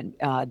freshman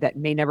that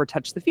may never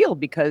touch the field,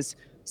 because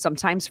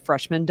sometimes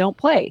freshmen don't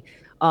play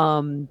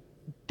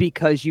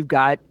because you've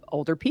got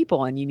older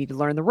people and you need to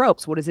learn the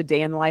ropes. What does a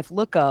day in the life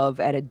look of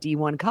at a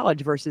D1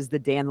 college versus the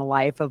day in the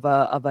life of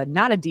a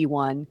not a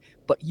D1,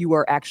 but you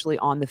are actually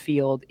on the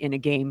field in a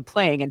game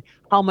playing, and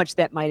how much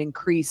that might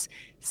increase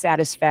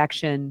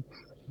satisfaction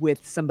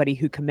with somebody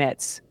who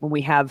commits. When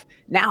we have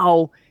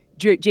now,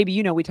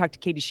 JB, we talked to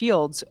Katie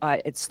Shields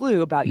at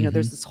SLU about,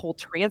 there's this whole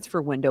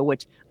transfer window,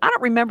 which I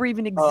don't remember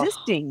even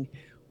existing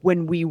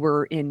when we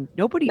were in.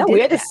 Nobody did. We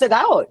had to sit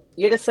out.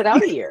 You had to sit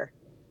out a year.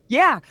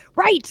 Yeah,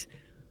 right.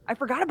 I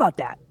forgot about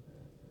that.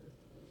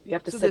 You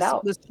have to sit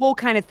out. This whole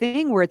kind of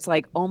thing where it's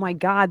like, oh my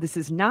God, this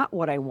is not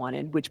what I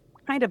wanted, which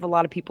kind of a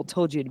lot of people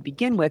told you to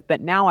begin with,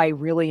 but now I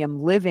really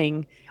am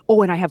living.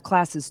 Oh, and I have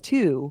classes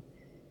too.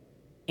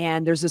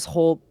 And there's this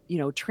whole,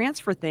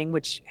 transfer thing,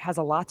 which has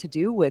a lot to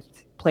do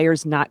with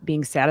players not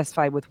being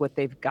satisfied with what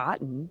they've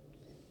gotten,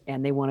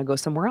 and they want to go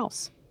somewhere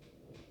else.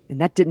 And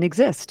that didn't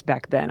exist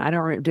back then.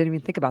 Didn't even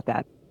think about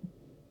that.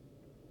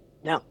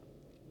 No.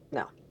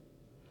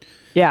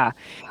 Yeah,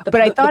 but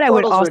I thought I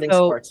would also. Ruining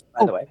sports,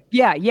 by the way.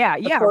 Yeah.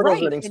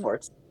 Portal's ruining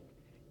sports.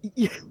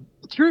 Yeah,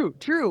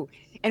 true.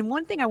 And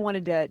one thing I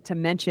wanted to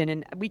mention,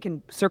 and we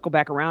can circle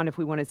back around if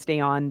we want to stay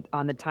on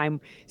the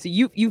time. So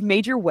you've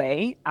made your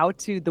way out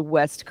to the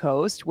West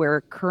Coast,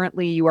 where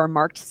currently you are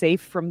marked safe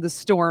from the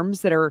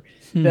storms that are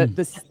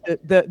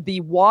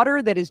the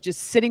water that is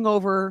just sitting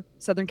over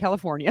Southern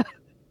California.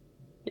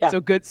 Yeah,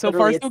 so good. So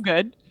far, so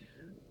good.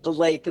 the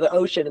lake, the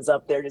ocean is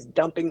up there, just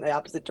dumping the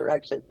opposite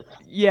direction.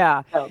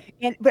 Yeah. So,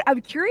 But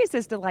I'm curious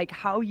as to like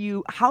how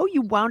you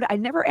wound I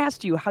never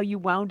asked you how you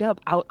wound up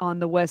out on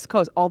the West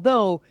Coast.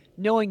 Although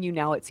knowing you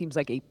now, it seems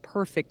like a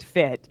perfect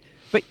fit.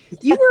 But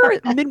you were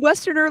a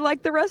Midwesterner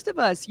like the rest of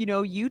us. You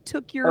know, you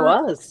took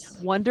your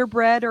Wonder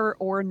Bread or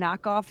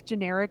knockoff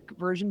generic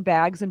version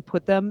bags and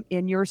put them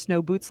in your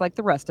snow boots like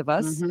the rest of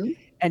us. Mm-hmm.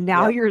 And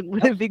now you're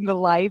living the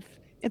life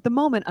at the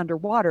moment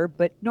underwater,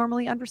 but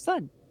normally under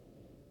sun.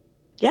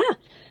 Yeah.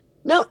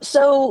 No,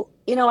 so,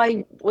 you know,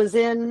 I was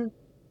in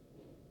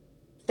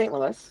St.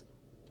 Louis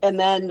and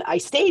then I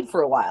stayed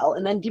for a while.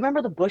 And then do you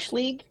remember the Bush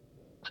League?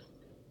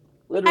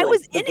 Literally, I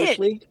was the in Bush it.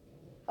 League.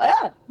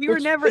 Yeah. We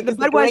were never the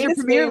Budweiser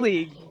Premier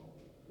League.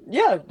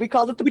 Yeah, we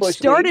called it the Bush League. Which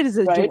started as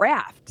a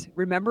draft.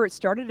 Remember, it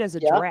started as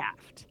a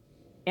draft.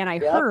 And I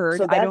heard,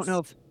 so I don't know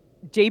if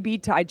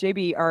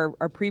JB,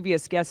 our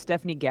previous guest,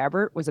 Stephanie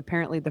Gabbert, was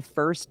apparently the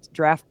first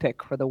draft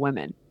pick for the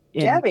women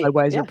in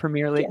Budweiser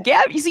Premier League.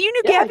 Gabby, so you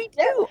knew Gabby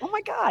too. Oh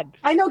my God.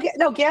 I know.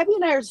 No, Gabby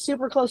and I are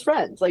super close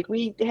friends. Like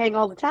we hang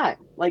all the time.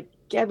 Like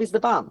Gabby's the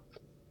bomb.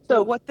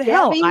 So what the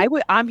hell?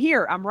 I'm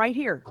here. I'm right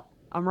here.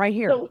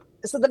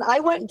 So then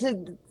I went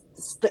to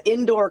the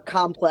indoor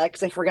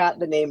complex. I forgot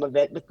the name of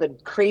it, with the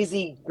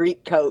crazy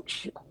Greek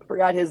coach.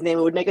 Forgot his name.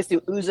 It would make us do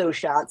ouzo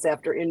shots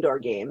after indoor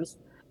games.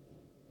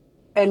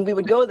 And we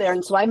would go there.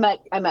 And so I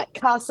met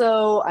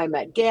Casso, I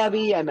met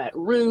Gabby, I met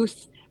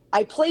Ruth.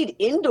 I played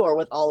indoor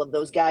with all of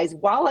those guys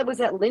while I was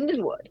at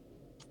Lindenwood.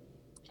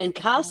 And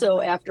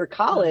Casso, after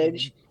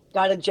college,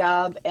 got a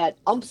job at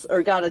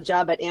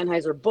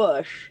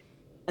Anheuser-Busch.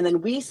 And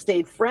then we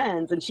stayed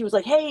friends. And she was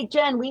like, hey,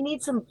 Jen, we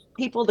need some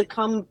people to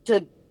come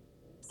to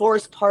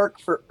Forest Park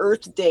for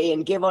Earth Day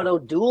and give out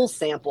O'Doul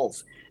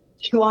samples.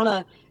 Do you want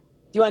to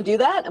do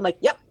that? I'm like,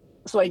 yep.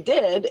 So I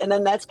did. And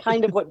then that's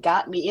kind of what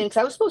got me in. Because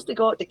I was supposed to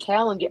go out to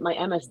Cal and get my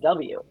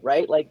MSW,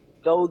 right? Like,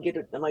 go get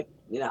it. I'm like,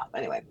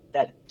 anyway,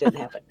 that didn't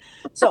happen.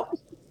 So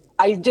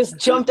I just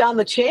jumped on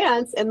the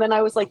chance. And then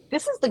I was like,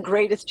 this is the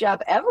greatest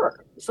job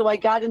ever. So I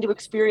got into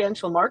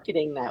experiential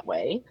marketing that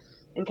way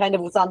and kind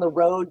of was on the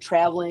road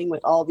traveling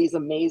with all these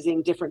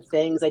amazing different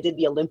things. I did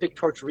the Olympic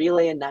torch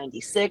relay in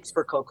 '96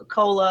 for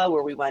Coca-Cola,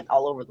 where we went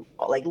all over,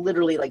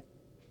 literally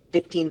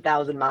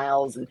 15,000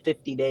 miles in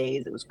 50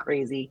 days. It was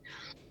crazy.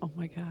 Oh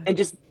my God. And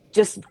just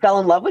fell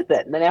in love with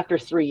it. And then after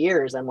 3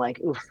 years, I'm like,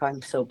 oof,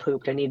 I'm so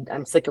pooped.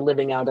 I'm sick of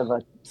living out of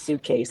a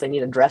suitcase. I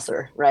need a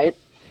dresser, right?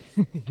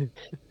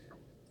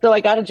 So I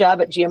got a job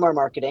at GMR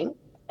Marketing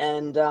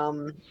and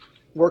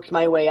worked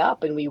my way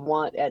up.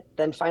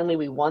 And finally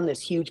we won this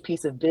huge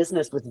piece of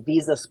business with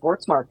Visa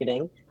Sports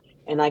Marketing.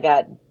 And I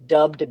got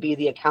dubbed to be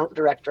the account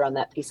director on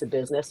that piece of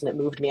business. And it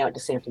moved me out to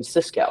San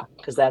Francisco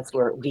because that's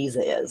where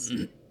Visa is.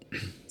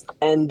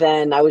 And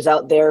then I was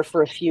out there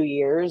for a few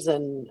years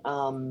and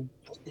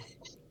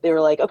they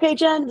were like, okay,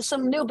 Jen,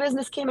 some new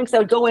business came in. Because I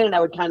would go in and I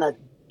would kind of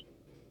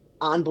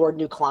onboard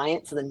new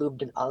clients and then move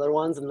to other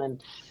ones. And then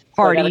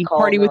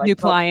party with new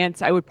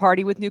clients. I would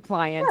party with new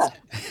clients.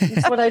 Yeah,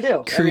 that's what I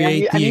do.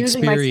 I'm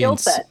using my skill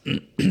set.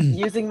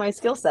 Using my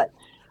skill set.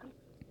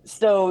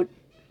 So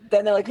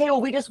then they're like, hey,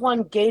 well, we just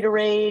won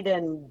Gatorade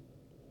and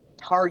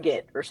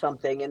Target or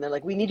something. And they're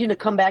like, we need you to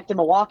come back to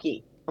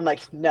Milwaukee. I'm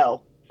like,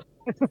 no.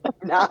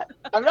 I'm not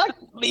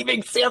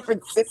leaving San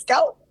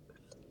Francisco.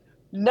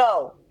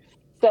 No.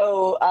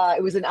 So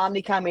it was an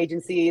Omnicom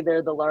agency.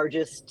 They're the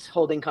largest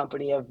holding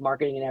company of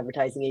marketing and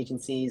advertising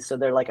agencies. So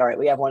they're like, all right,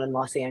 we have one in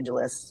Los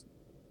Angeles,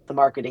 the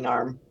marketing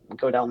arm. We'll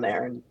go down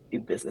there and do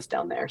business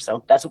down there.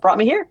 So that's what brought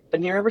me here.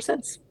 Been here ever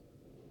since.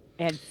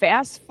 And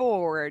fast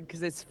forward,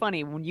 because it's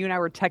funny, when you and I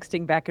were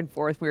texting back and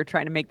forth, we were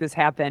trying to make this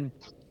happen.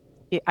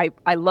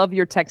 I love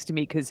your text to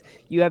me because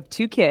you have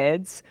 2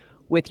 kids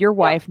with your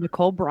wife,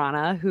 Nicole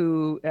Brana,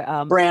 who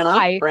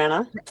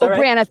Brana.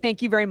 Brana,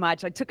 thank you very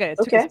much. I took a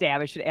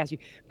stab. I should ask you.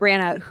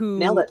 Brana,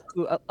 Nailed it.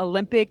 who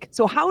Olympic.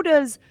 So how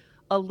does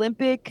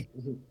Olympic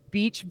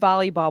beach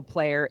volleyball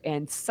player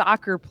and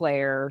soccer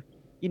player,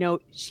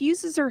 she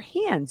uses her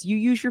hands. You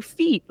use your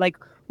feet. Like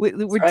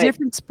we're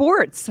different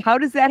sports. How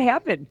does that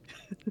happen?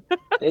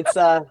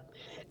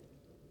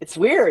 It's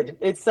weird.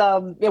 It's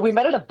we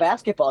met at a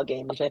basketball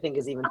game, which I think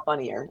is even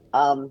funnier.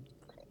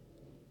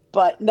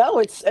 But no,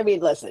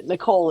 listen,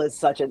 Nicole is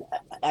such an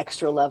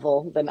extra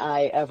level than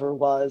I ever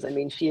was.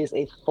 She is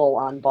a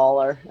full-on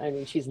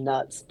baller. She's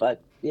nuts,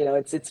 but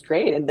it's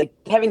great. And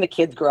having the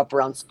kids grow up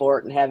around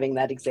sport and having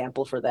that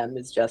example for them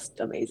is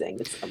just amazing.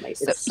 It's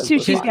amazing. So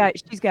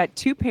she's got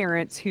 2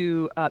 parents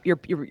who your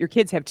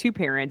kids have 2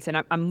 parents, and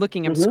I'm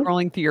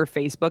scrolling through your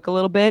Facebook a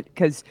little bit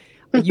because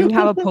you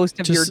have a post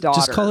of your daughter.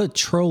 Just call it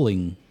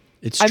trolling.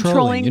 I'm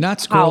trolling. You're not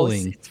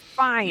scrolling. House. It's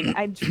fine.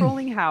 I'm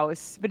trolling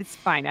House, but it's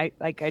fine. I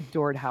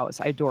adore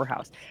House.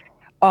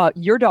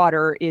 Your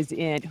daughter is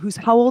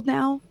how old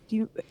now?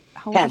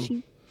 How old 10. is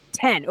she?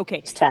 10.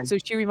 Okay. 10. So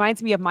she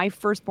reminds me of my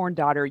firstborn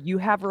daughter. You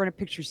have her in a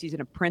picture. She's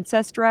in a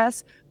princess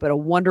dress, but a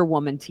Wonder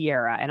Woman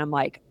tiara. And I'm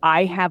like,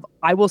 I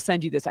will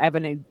send you this. I have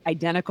an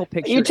identical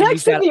picture. You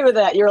texted me with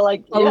that. You're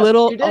like,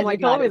 little. You did. Oh my you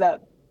God. told me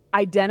that.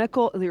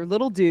 identical, your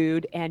little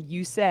dude, and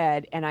you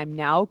said, and I'm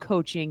now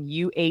coaching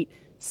U8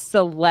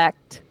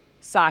 select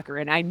soccer.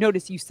 And I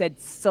noticed you said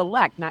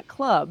select, not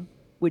club,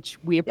 which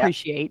we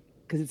appreciate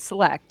because it's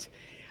select.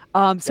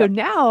 So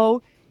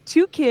now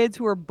two kids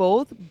who are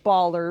both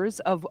ballers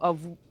of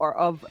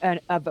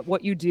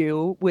what you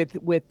do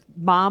with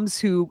moms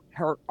who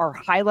are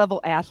high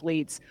level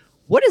athletes.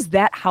 What does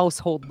that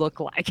household look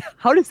like?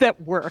 How does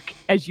that work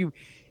as you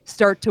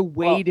start to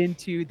wade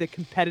into the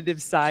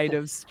competitive side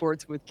of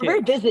sports with kids?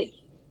 We're very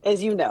busy,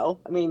 as you know.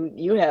 I mean,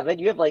 you have it.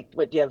 You have like,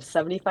 what, do you have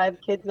 75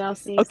 kids now,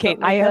 Steve? Okay,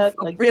 I have,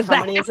 like,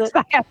 how many is it?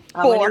 I have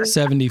 4.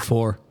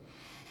 74.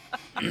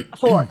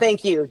 4.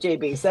 Thank you,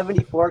 JB.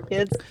 74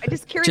 kids. I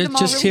just carry them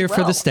all Just really here well.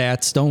 for the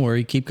stats. Don't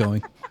worry. Keep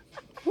going.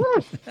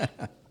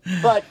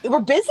 But we're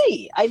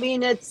busy. I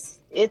mean, it's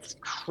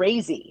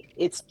crazy.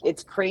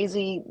 It's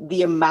crazy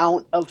the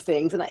amount of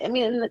things. And I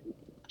mean, in the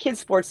kids'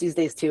 sports these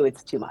days too,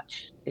 it's too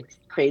much. It's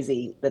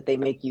crazy that they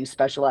make you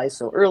specialize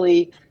so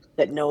early,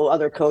 that no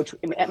other coach.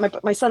 I mean,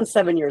 my son's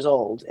 7 years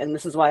old, and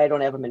this is why I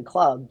don't have him in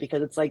club,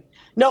 because it's like,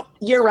 nope,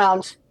 year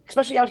round,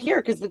 especially out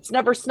here, because it's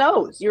never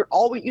snows. You'd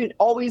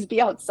always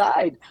be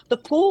outside. The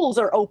pools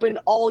are open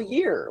all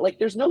year. Like,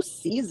 there's no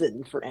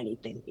season for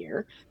anything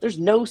here. There's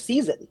no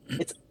season.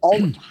 It's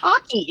all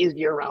hockey is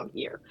year round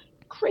here.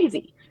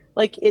 Crazy.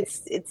 Like,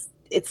 it's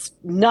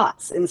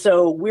nuts. And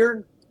so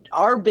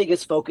our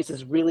biggest focus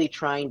is really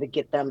trying to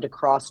get them to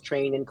cross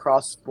train and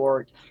cross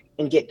sport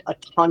and get a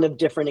ton of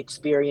different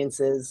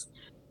experiences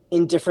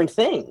in different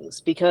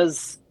things,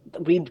 because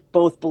we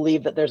both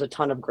believe that there's a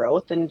ton of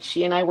growth. And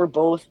she and I were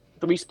both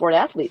 3-sport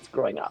athletes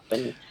growing up.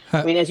 And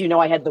I mean, as you know,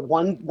 I had the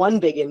one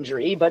big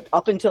injury, but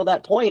up until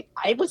that point,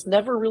 I was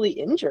never really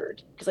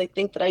injured, because I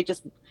think that I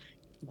just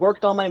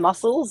worked all my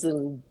muscles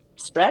and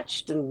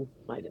stretched. And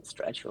I didn't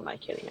stretch. Who am I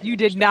kidding? You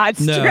did not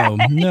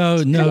stretch.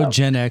 No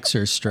Gen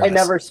Xer stretch. I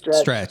never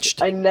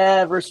stretched. I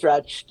never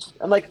stretched.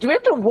 I'm like, do we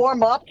have to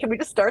warm up? Can we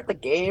just start the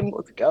game?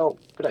 Let's go.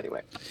 But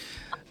anyway.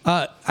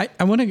 I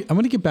want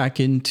to get back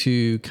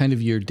into kind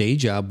of your day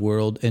job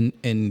world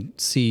and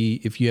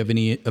see if you have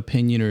any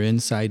opinion or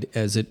insight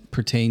as it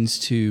pertains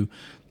to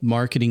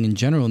marketing in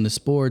general in the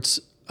sports,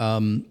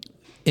 in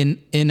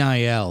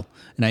NIL.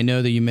 And I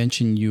know that you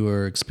mentioned you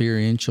were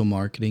experiential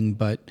marketing,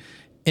 but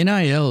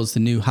NIL is the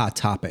new hot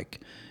topic.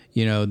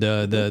 You know,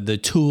 the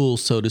tool,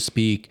 so to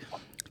speak,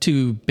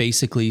 to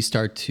basically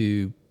start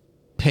to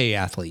pay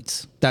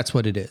athletes. That's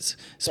what it is,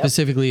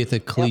 specifically at the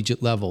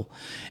collegiate level.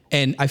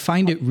 And I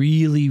find it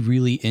really,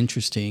 really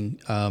interesting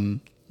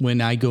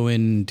when I go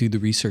in and do the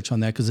research on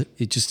that, because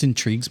it just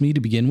intrigues me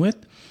to begin with.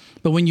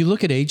 But when you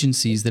look at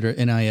agencies that are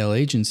NIL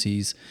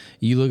agencies,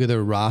 you look at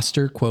their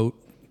roster, quote,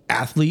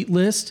 athlete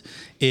list,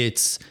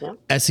 it's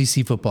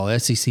SEC football,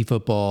 ACC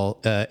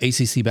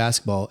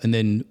basketball, and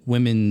then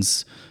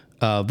women's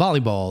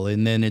volleyball,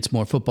 and then it's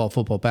more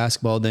football,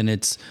 basketball, then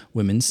it's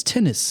women's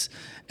tennis,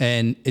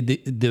 and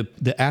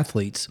the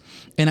athletes.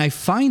 And I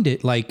find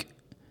it like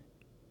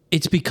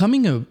it's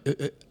becoming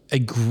a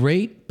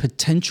great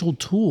potential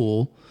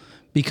tool,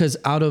 because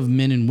out of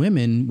men and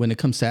women, when it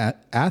comes to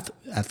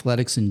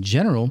athletics in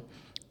general,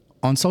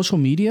 on social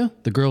media,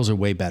 the girls are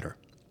way better.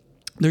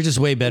 They're just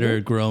way better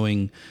at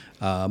growing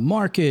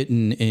market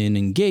and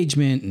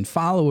engagement and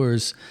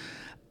followers.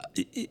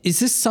 Is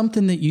this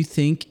something that you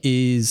think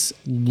is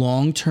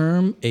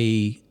long-term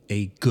a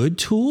good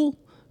tool?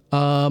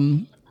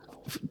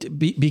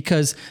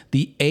 Because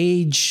the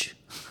ages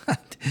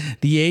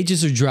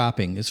are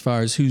dropping as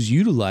far as who's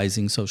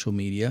utilizing social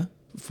media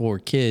for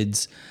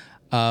kids.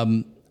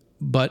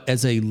 But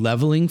as a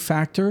leveling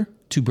factor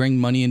to bring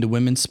money into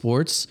women's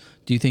sports,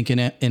 do you think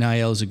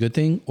NIL is a good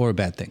thing or a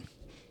bad thing?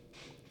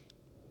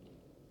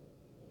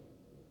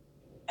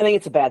 I think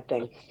it's a bad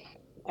thing.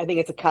 I think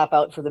it's a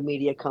cop-out for the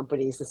media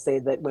companies to say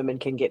that women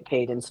can get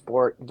paid in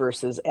sport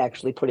versus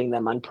actually putting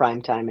them on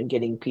primetime and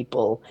getting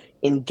people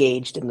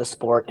engaged in the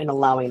sport and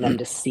allowing them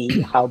to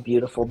see how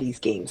beautiful these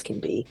games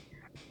can be.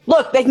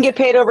 Look, they can get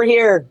paid over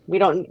here.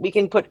 We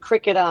can put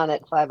cricket on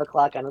at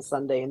 5:00 on a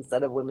Sunday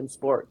instead of women's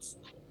sports,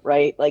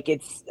 right? Like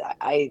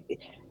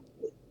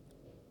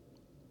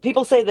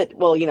people say that,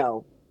 well, you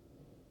know,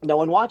 no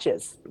one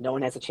watches. No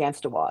one has a chance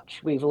to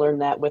watch. We've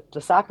learned that with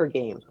the soccer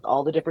games,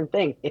 all the different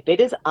things. If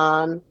it is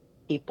on,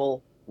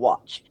 people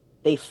watch.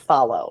 They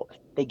follow.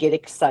 They get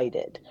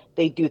excited.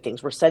 They do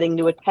things. We're setting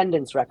new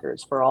attendance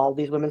records for all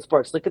these women's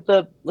sports. Look at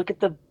the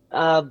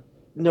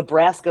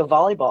Nebraska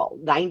volleyball.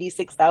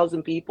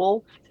 96,000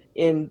 people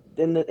in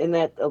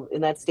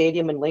that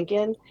stadium in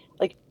Lincoln.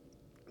 Like,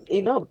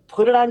 you know,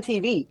 put it on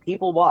TV.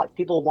 People watch.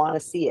 People want to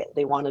see it.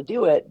 They want to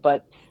do it,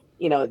 but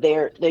you know,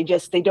 they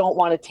don't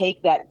want to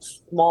take that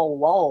small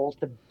lull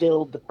to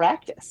build the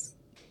practice.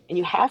 And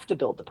you have to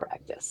build the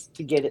practice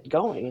to get it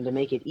going and to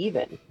make it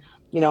even.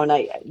 You know, and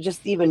I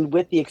just, even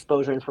with the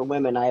exposure, and for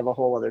women, I have a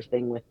whole other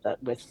thing with the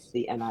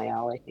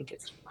NIL. I think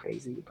it's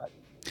crazy, but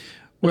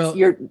don't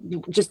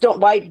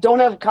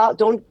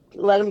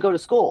let them go to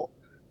school.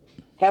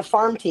 Have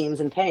farm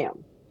teams and pay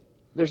them.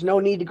 There's no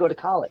need to go to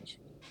college.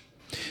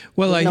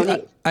 Well, There's no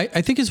need.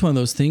 I think it's one of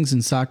those things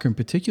in soccer in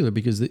particular,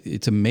 because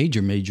it's a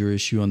major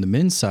issue on the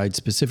men's side,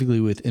 specifically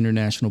with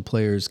international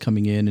players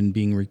coming in and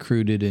being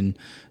recruited and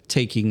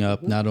taking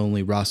up not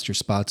only roster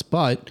spots,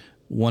 but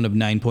one of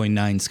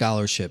 9.9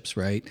 scholarships,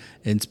 right?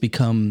 And it's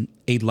become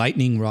a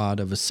lightning rod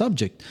of a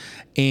subject.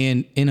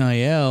 And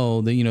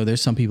NIL,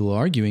 there's some people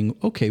arguing,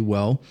 okay,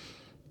 well,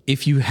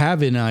 if you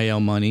have NIL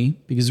money,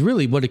 because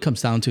really what it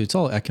comes down to, it's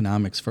all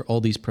economics for all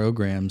these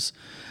programs.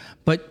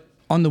 But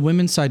on the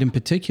women's side in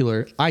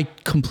particular, I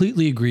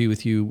completely agree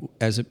with you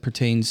as it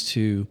pertains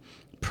to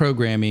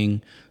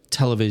programming,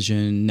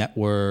 television,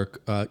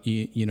 network,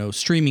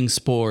 streaming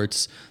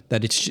sports,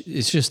 that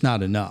it's just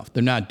not enough.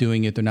 They're not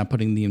doing it. They're not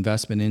putting the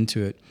investment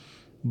into it.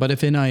 But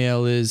if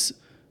NIL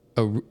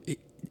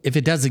if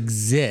it does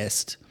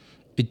exist,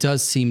 it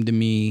does seem to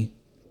me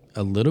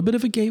a little bit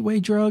of a gateway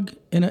drug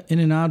in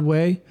an odd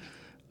way.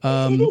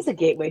 It is a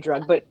gateway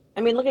drug, but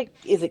I mean,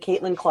 is it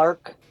Caitlin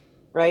Clark,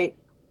 right?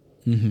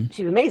 Mm-hmm.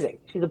 She's amazing.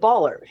 She's a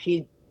baller.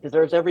 She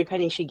deserves every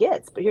penny she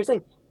gets. But here's the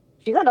thing.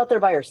 She's not out there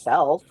by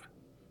herself.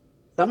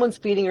 Someone's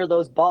feeding her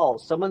those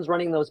balls. Someone's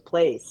running those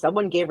plays.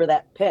 Someone gave her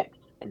that pick,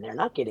 and they're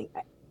not getting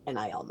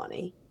NIL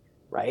money,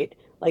 right?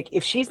 Like,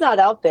 if she's not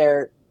out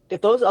there,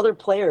 if those other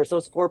players,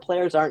 those 4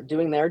 players aren't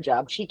doing their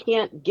job, she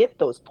can't get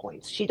those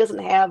points. She doesn't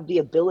have the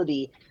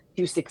ability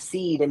to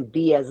succeed and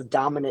be as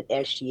dominant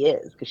as she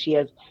is, because she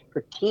has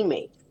her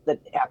teammates that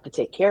have to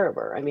take care of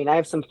her. I mean, I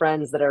have some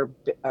friends that are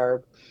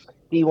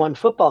D1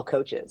 football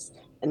coaches,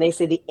 and they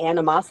say the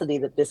animosity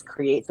that this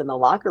creates in the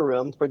locker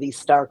room for these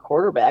star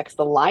quarterbacks,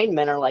 the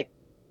linemen are like,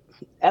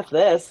 F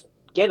this,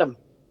 get them,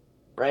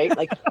 right?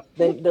 Like,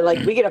 they're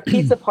like, we get a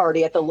pizza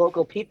party at the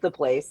local pizza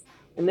place,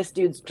 and this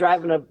dude's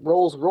driving a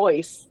Rolls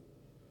Royce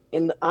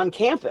on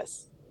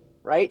campus,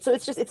 right? So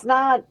it's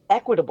not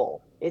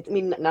equitable.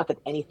 Not that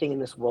anything in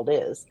this world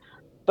is,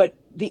 but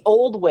the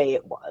old way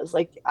it was,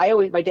 like,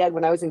 my dad,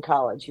 when I was in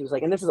college, he was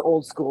like, and this is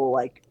old school,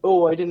 like,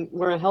 oh, I didn't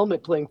wear a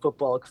helmet playing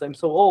football because I'm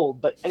so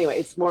old. But anyway,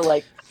 it's more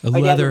like, a my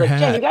dad leather was like, hat.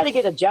 Jen, you got to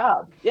get a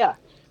job. Yeah.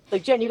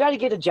 Like, Jen, you got to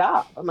get a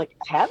job. I'm like,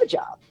 I have a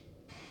job.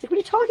 He's like, what are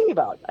you talking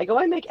about? I go,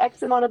 I make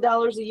X amount of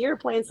dollars a year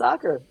playing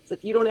soccer. It's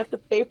like, you don't have to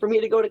pay for me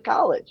to go to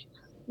college.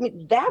 I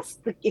mean, that's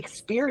the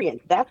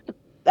experience.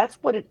 That's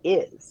what it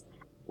is,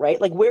 right?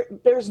 Like,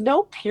 there's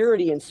no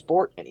purity in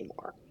sport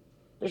anymore.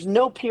 There's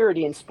no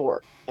purity in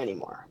sport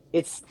anymore.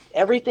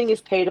 Everything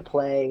is pay to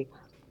play.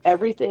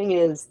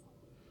 Everyone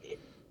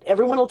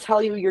will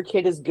tell you your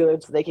kid is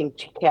good so they can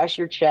cash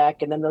your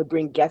check, and then they'll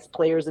bring guest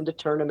players into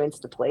tournaments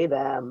to play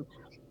them.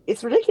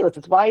 It's ridiculous.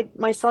 It's why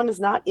my son is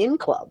not in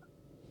club,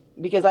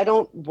 because I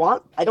don't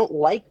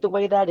like the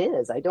way that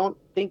is. I don't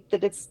think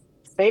that it's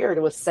fair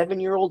to a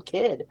 7-year-old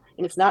kid,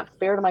 and it's not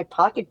fair to my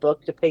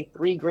pocketbook to pay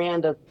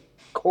 $3,000 a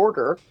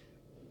quarter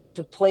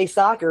to play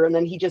soccer, and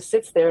then he just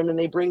sits there, and then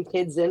they bring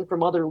kids in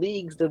from other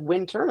leagues to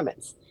win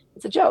tournaments.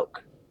 It's a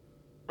joke.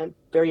 I'm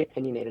very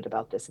opinionated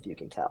about this, if you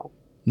can tell.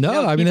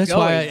 No, I mean, that's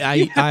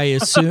why I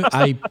assume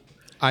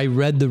I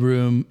read the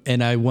room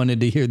and I wanted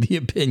to hear the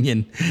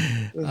opinion.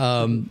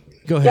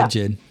 Go ahead,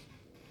 Jen.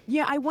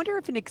 Yeah, I wonder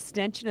if an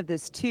extension of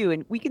this too,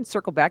 and we can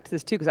circle back to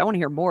this too, because I want to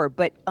hear more.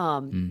 But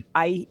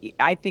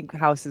I think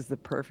House is the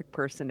perfect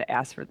person to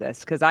ask for this,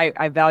 because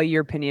I value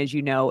your opinion, as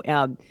you know.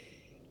 And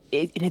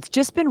it's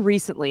just been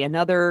recently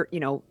another,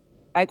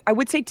 I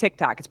would say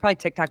TikTok. It's probably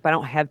TikTok, but I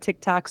don't have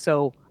TikTok,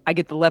 so I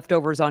get the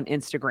leftovers on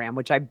Instagram,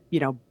 which I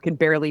can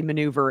barely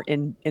maneuver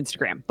in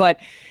Instagram. But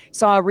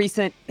saw a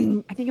recent,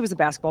 I think it was a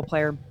basketball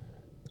player,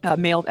 a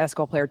male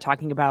basketball player,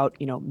 talking about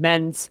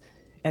men's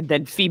and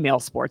then female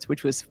sports,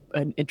 which was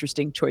an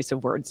interesting choice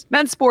of words.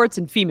 Men's sports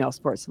and female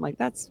sports. I'm like,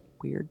 that's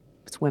weird.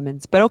 It's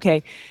women's, but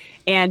okay.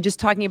 And just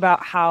talking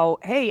about how,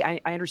 hey, I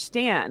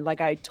understand.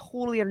 Like, I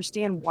totally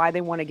understand why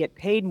they want to get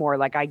paid more.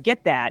 Like, I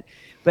get that.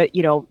 But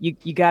you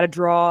got to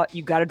draw.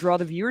 You got to draw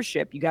the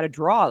viewership. You got to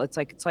draw. It's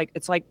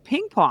like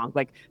ping pong.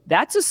 Like,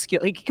 that's a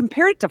skill. Like,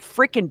 compare it to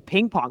freaking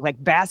ping pong,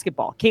 like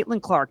basketball.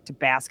 Caitlin Clark to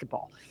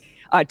basketball,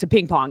 to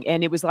ping pong.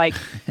 And it was like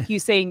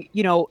he's saying,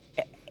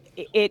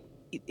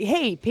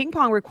 hey, ping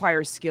pong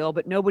requires skill,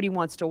 but nobody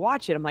wants to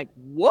watch it. I'm like,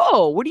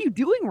 whoa, what are you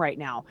doing right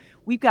now?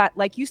 We've got,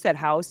 like you said,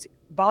 House,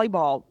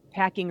 volleyball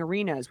packing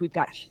arenas. We've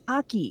got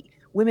hockey,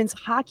 women's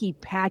hockey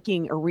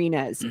packing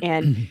arenas.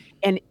 And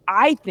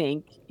I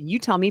think, you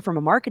tell me from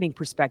a marketing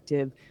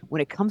perspective,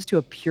 when it comes to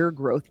a pure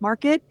growth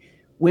market,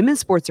 women's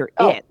sports are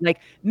it. Like,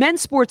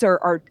 men's sports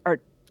are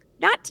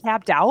not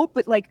tapped out,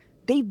 but like,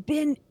 they've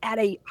been at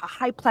a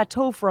high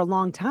plateau for a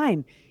long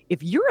time.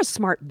 If you're a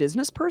smart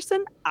business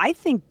person, I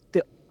think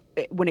that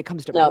when it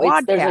comes to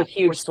broadcast, there's a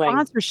huge swing.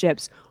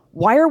 Sponsorships,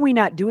 why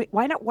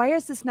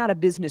is this not a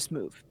business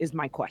move, is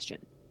my question.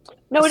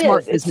 No, it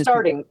is. It's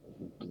starting.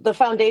 The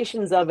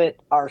foundations of it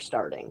are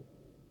starting.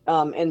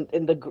 And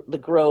the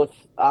growth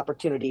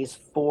opportunities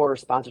for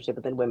sponsorship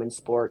within women's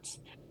sports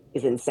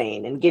is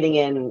insane. And getting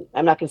in,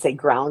 I'm not going to say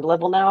ground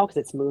level now because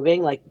it's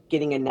moving, like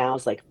getting in now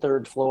is like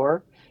third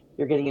floor.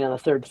 You're getting in on the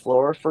third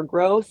floor for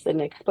growth and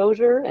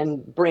exposure,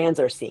 and brands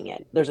are seeing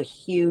it. There's a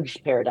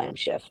huge paradigm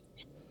shift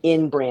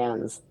in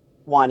brands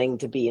wanting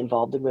to be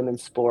involved in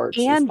women's sports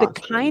and the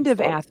sponsor kind women's of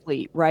sports.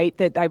 athlete, right?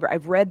 That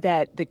I've read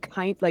that the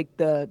kind, like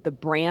the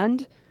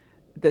brand,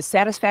 the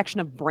satisfaction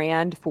of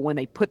brand for when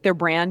they put their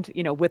brand,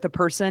 with a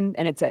person,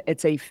 and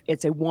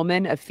it's a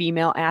woman, a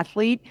female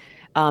athlete,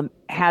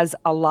 has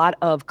a lot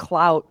of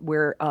clout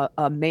where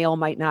a male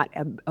might not,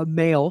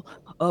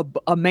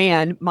 a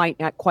man might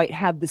not quite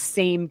have the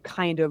same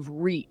kind of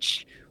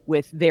reach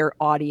with their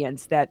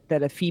audience that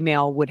a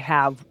female would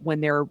have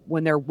when they're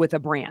with a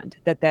brand.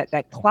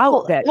 That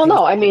clout that well, is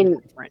no, I mean,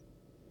 different.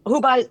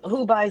 who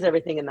buys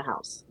everything in the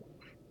house?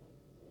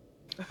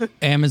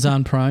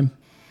 Amazon Prime,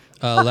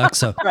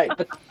 Alexa. Right,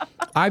 but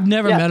I've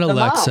never Yeah, met the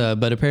Alexa, mom.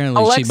 but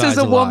apparently she Alexa's buys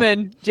a a lot.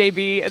 woman,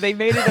 JB. They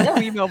made it a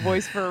female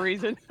voice for a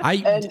reason. I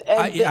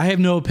have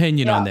no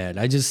opinion on Yeah.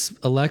 that.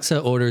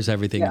 Alexa orders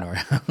everything in Yeah. our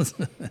house.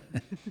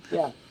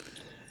 Yeah.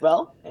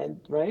 Well, and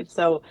right.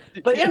 So,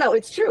 but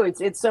it's true.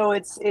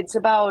 It's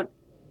about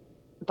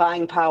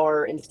buying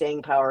power and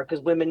staying power,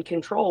 because women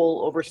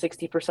control over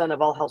 60%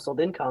 of all household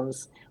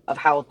incomes of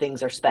how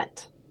things are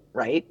spent.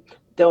 Right.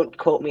 Don't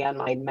quote me on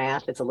my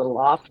math; it's a little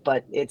off,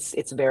 but it's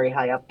very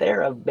high up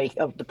there of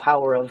the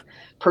power of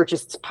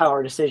purchase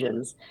power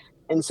decisions.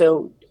 And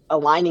so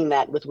aligning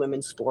that with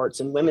women's sports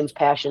and women's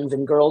passions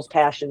and girls'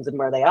 passions and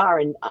where they are,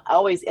 and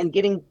always, and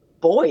getting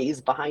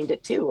boys behind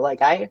it too.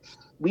 Like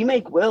we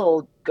make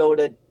Will go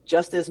to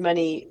just as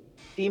many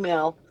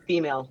women's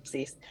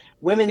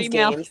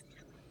Female. games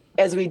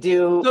as we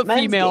do The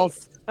men's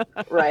females.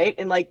 games, right?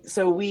 And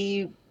so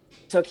we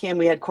took him.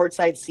 We had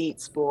courtside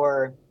seats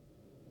for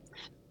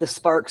the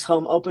Sparks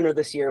home opener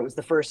this year. It was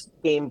the first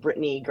game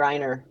Brittany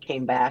Griner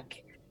came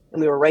back,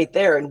 and we were right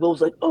there. And Will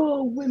was like,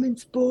 "Oh,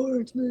 women's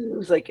sports." It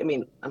was like,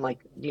 I'm like,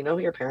 "Do you know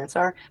who your parents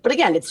are?" But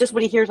again, it's just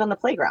what he hears on the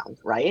playground,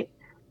 right?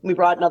 We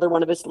brought another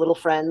one of his little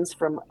friends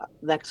from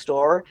next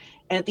door,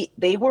 and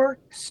they were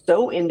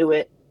so into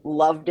it,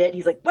 loved it.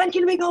 He's like, "When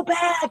can we go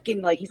back?"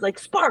 And he's like,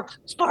 "Sparks,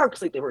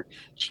 Sparks!" Like they were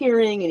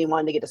cheering, and he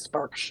wanted to get a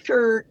Sparks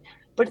shirt.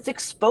 But it's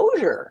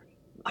exposure.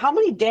 How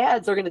many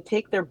dads are going to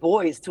take their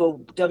boys to a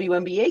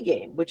WNBA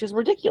game, which is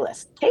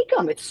ridiculous? Take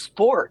them. It's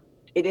sport.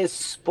 It is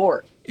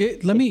sport.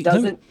 It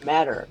doesn't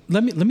matter.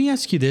 Let me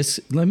ask you this.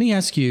 Let me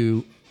ask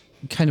you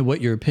kind of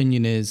what your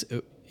opinion is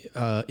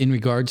in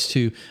regards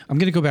to, I'm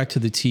going to go back to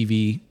the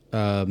TV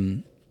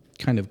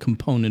kind of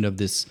component of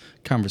this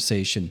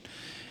conversation.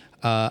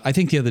 I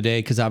think the other day,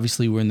 because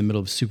obviously we're in the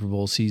middle of Super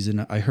Bowl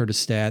season, I heard a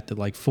stat that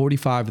like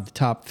 45 of the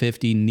top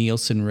 50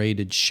 Nielsen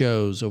rated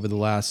shows over the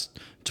last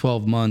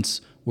 12 months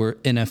were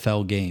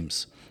NFL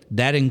games.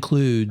 That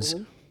includes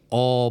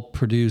all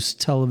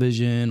produced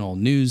television, all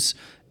news,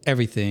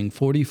 everything.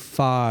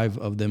 45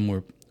 of them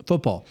were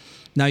football.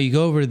 Now you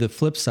go over to the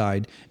flip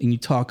side and you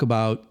talk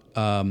about,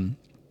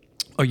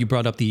 or you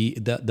brought up the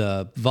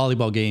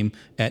volleyball game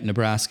at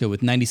Nebraska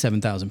with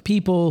 97,000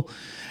 people.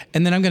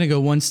 And then I'm going to go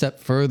one step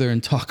further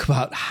and talk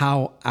about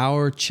how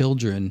our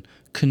children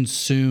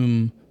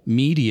consume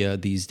media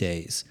these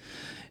days.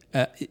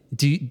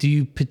 Do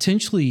you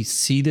potentially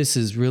see this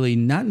as really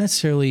not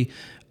necessarily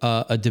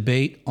a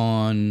debate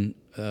on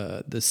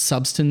the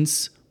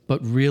substance, but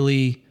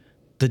really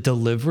the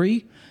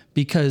delivery?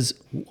 Because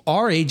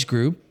our age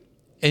group,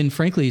 and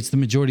frankly, it's the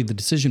majority of the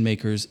decision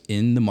makers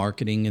in the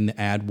marketing and the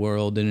ad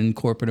world and in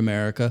corporate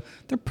America,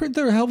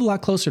 they're a hell of a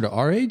lot closer to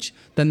our age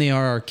than they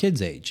are our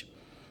kids' age.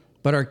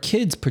 But our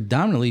kids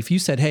predominantly, if you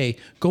said, "Hey,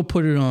 go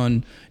put it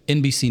on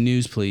NBC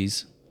News,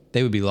 please,"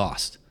 they would be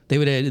lost. They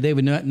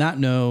would not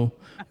know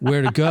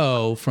where to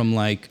go from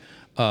like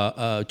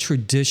a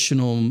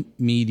traditional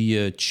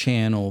media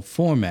channel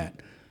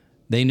format.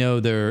 They know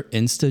their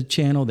Insta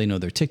channel. They know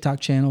their TikTok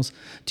channels.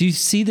 Do you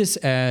see this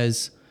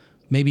as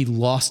maybe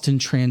lost in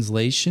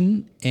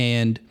translation?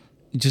 And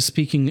just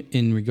speaking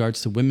in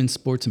regards to women's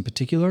sports in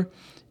particular,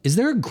 is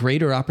there a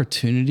greater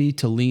opportunity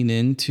to lean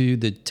into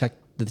the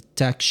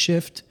tech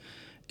shift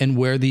and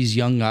where these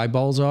young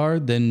eyeballs are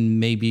than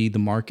maybe the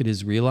market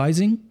is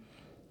realizing?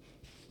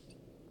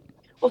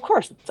 Well, of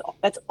course,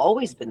 that's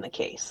always been the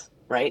case,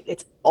 right?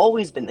 It's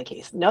always been the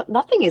case.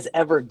 Nothing is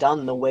ever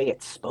done the way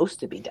it's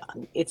supposed to be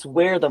done. It's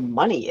where the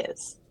money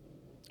is.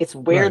 It's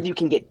where you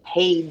can get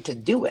paid to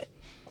do it,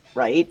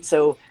 right?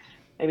 So,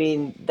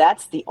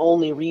 that's the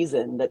only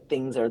reason that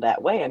things are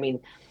that way.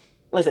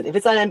 Listen, if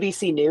it's on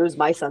NBC News,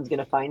 my son's going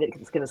to find it.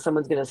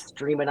 Someone's going to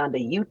stream it onto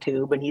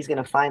YouTube, and he's going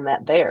to find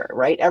that there,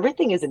 right?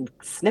 Everything is in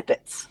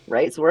snippets,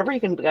 right? So wherever you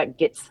can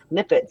get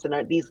snippets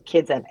and these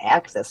kids have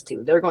access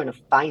to, they're going to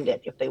find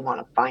it if they want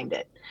to find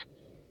it.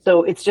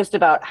 So it's just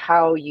about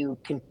how you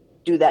can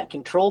do that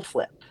control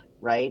flip,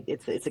 right?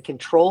 It's a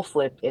control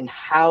flip in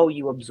how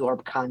you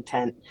absorb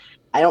content.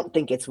 I don't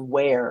think it's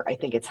where, I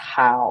think it's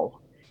how,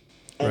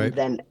 and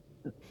then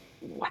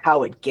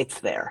how it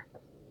gets there.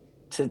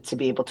 To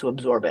be able to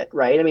absorb it,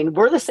 right?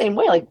 We're the same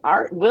way. Like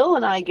Will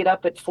and I get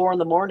up at 4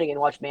 a.m. and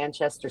watch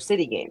Manchester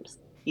City games.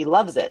 He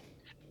loves it,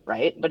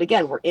 right? But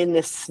again, we're in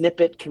this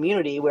snippet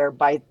community where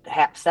by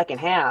second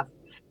half,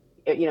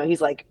 he's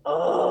like,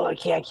 "Oh, I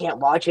can't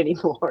watch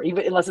anymore,"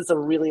 even unless it's a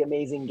really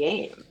amazing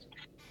game.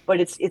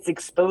 But it's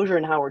exposure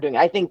and how we're doing.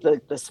 I think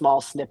the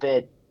small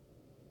snippet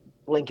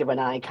blink of an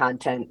eye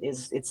content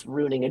it's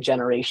ruining a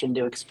generation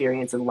to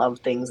experience and love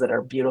things that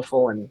are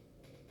beautiful and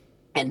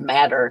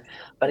matter.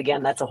 But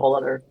again, that's a whole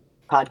other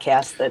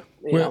podcast that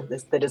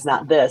that is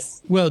not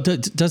this. Well,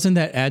 doesn't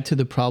that add to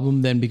the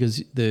problem then?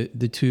 Because the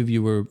two of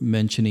you were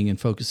mentioning and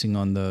focusing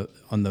on the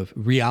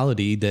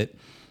reality that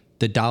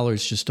the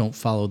dollars just don't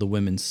follow the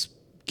women's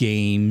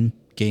games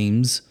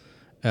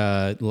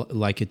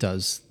like it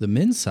does the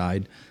men's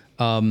side.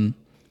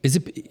 Is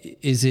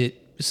it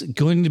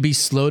going to be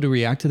slow to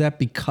react to that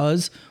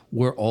because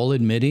we're all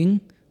admitting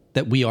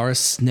that we are a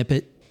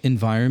snippet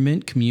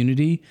environment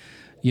community?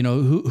 You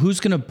know,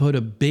 who's going to put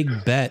a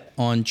big bet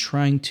on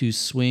trying to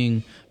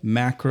swing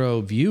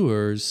macro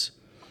viewers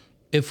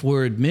if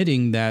we're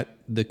admitting that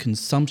the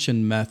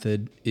consumption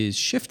method is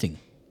shifting?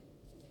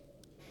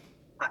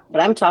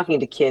 But I'm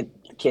talking to kids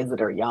that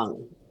are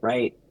young,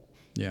 right?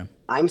 Yeah.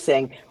 I'm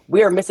saying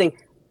we are missing.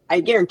 I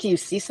guarantee you,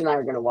 Siess and I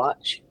are going to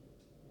watch,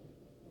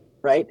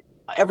 right?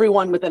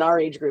 Everyone within our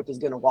age group is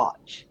going to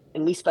watch,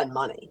 and we spend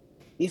money.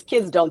 These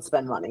kids don't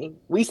spend money.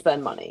 We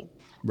spend money.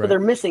 Right. So they're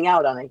missing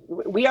out on it.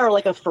 We are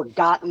like a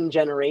forgotten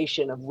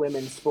generation of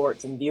women's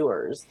sports and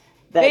viewers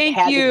that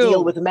had to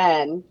deal with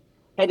men,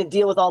 had to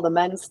deal with all the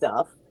men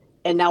stuff.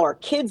 And now our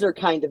kids are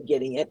kind of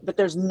getting it, but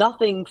there's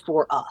nothing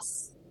for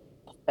us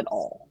at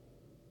all.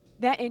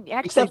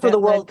 Except for the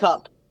World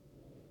Cup.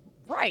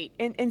 Right.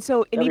 And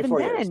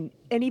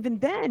even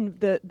then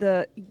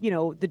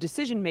the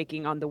decision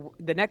making on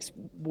the next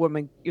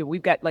woman,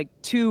 we've got like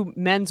 2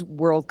 men's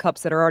World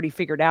Cups that are already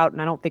figured out,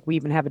 and I don't think we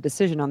even have a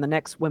decision on the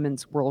next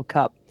women's World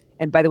Cup.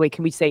 And by the way,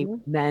 can we say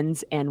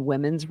men's and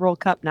women's World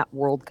Cup, not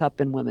World Cup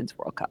and women's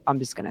World Cup? I'm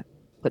just going to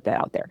put that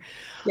out there.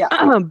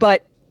 Yeah.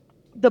 But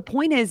the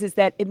point is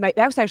that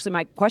that was actually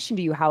my question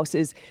to you, House,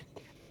 is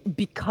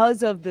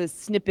because of the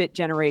snippet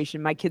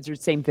generation, my kids are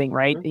the same thing,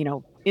 right?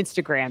 Mm-hmm.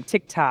 Instagram,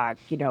 TikTok,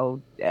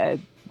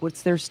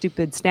 what's their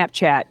stupid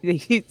Snapchat?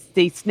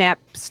 They snap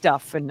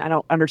stuff, and I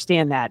don't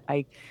understand that.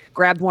 I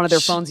grabbed one of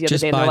their phones the other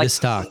day. Just buy the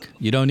stock.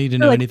 You don't need to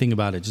know anything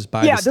about it. Just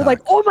buy the stock. Yeah, they're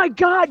like, oh my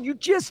God,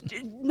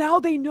 now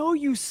they know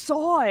you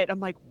saw it. I'm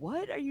like,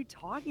 what are you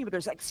talking about?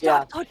 There's like,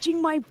 stop touching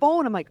my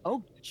phone. I'm like,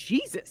 oh,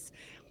 Jesus.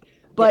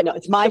 But no,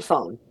 it's my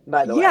phone,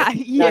 by the way.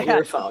 Not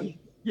your phone.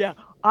 Yeah,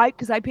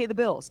 because I pay the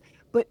bills.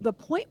 But the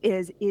point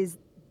is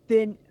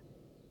then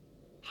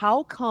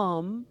how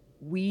come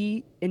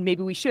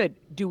maybe we should,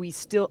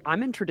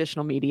 I'm in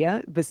traditional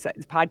media,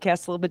 besides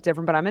podcast's a little bit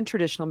different, but I'm in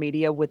traditional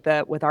media with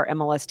our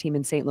MLS team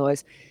in St.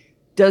 Louis.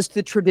 Does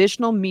the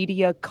traditional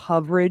media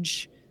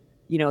coverage,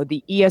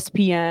 the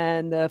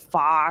ESPN, the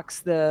Fox,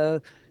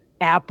 the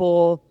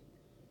Apple,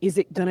 is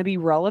it going to be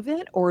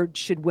relevant, or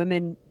should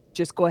women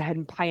just go ahead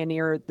and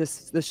pioneer the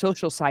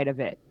social side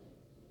of it?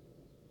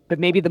 But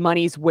maybe the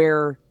money's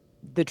where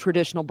the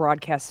traditional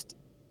broadcast,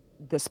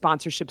 the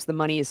sponsorships, the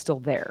money is still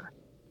there.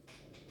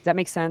 Does that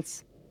make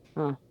sense?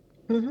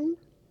 Mm-hmm.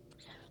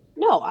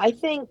 No, I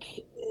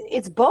think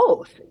it's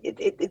both.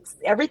 It's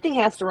everything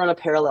has to run a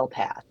parallel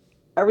path.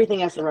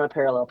 Everything has to run a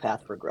parallel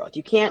path for growth.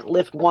 You can't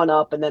lift one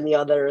up and then the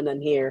other and then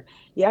here.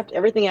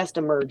 Everything has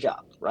to merge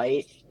up,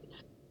 right?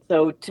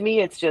 So to me,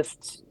 it's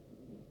just.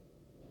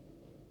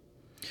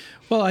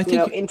 Well, I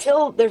think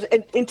until there's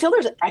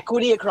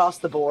equity across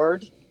the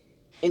board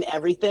in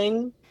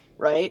everything,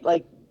 right?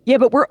 Like. Yeah,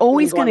 but we're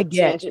always going to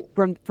get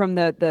from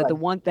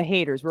the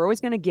haters. We're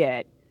always going to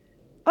get,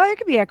 there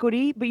could be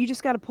equity, but you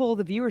just got to pull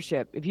the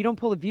viewership. If you don't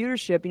pull the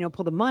viewership, you don't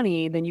pull the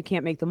money, then you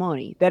can't make the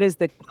money. That is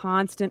the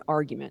constant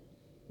argument.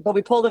 But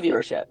we pull the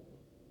viewership,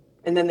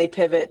 and then they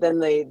pivot. Then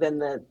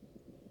the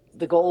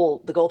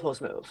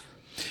goalposts move.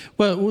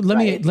 Well,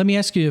 let me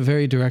ask you a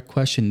very direct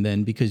question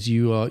then, because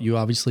you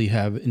obviously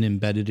have an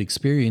embedded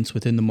experience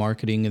within the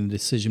marketing and the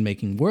decision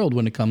making world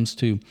when it comes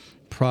to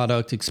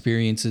product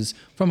experiences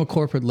from a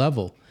corporate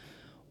level.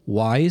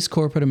 Why is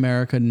corporate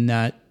America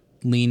not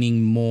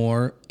leaning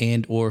more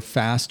and or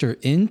faster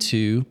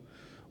into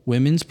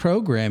women's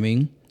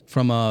programming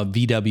from a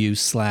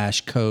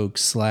VW/Coke/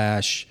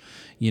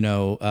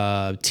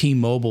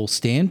 T-Mobile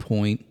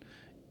standpoint?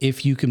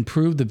 If you can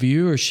prove the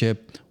viewership,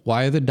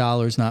 why are the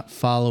dollars not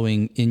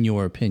following, in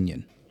your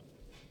opinion?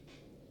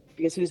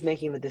 Because who's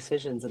making the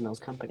decisions in those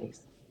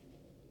companies?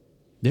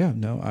 Yeah,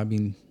 no, I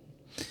mean,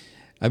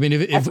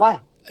 if that's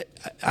why.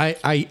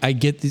 I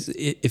get this.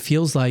 It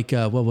feels like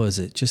what was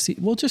it? Just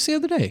the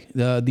other day,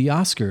 the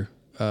Oscar,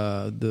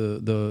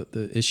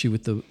 the issue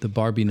with the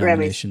Barbie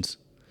nominations.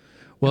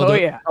 Well,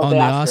 on the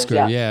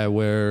Oscar,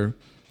 where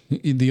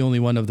the only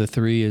one of the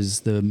 3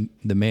 is the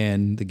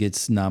man that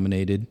gets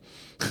nominated.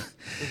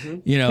 Mm-hmm.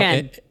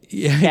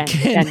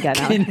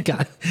 Ken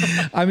got.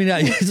 I mean,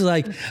 it's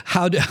like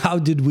how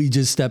did we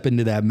just step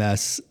into that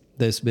mess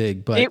this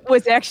big? But it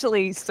was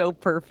actually so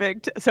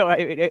perfect. So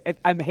I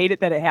hate it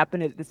that it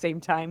happened at the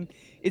same time.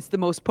 It's the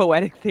most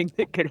poetic thing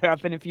that could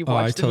happen if you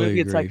watch the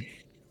movie. Agree. It's like,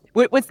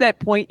 what's that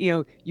point?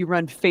 You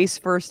run face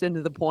first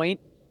into the point.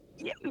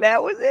 Yeah,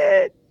 that was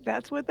it.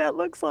 That's what that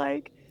looks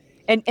like.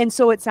 And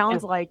so it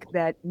sounds like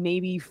that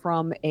maybe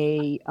from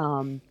a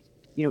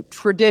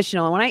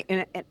traditional. And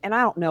when and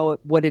I don't know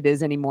what it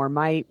is anymore.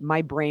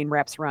 My brain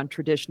wraps around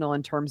traditional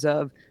in terms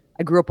of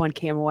I grew up on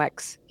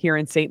KMOX here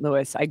in St.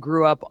 Louis. I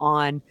grew up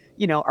on,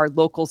 our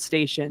local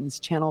stations,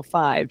 Channel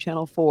 5,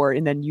 Channel 4.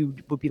 And then you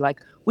would be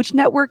like, which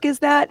network is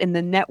that? And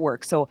the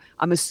network. So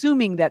I'm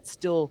assuming that's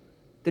still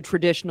the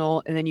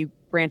traditional. And then you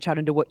branch out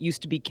into what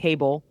used to be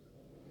cable,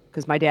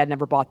 because my dad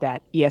never bought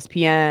that.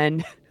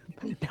 ESPN,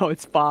 now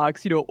it's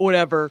Fox,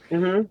 whatever.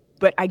 Mm-hmm.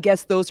 But I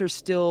guess those are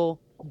still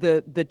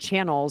the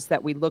channels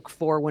that we look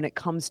for when it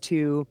comes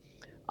to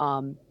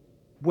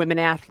women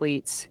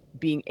athletes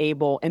being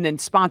able, and then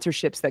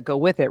sponsorships that go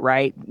with it,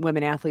 right?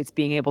 Women athletes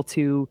being able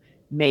to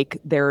make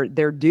their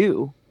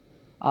due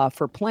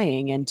for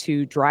playing, and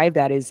to drive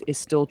that is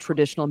still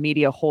traditional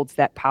media holds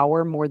that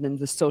power more than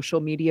the social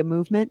media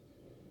movement.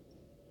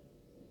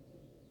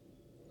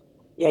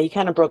 Yeah, you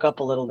kind of broke up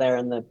a little there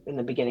in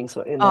the beginning,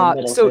 so in the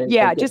middle. So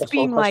yeah, just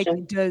being like,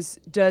 does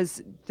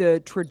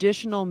the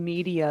traditional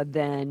media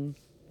then,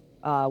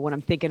 when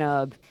I'm thinking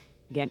of,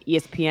 again,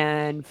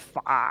 ESPN,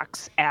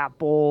 Fox,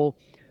 Apple,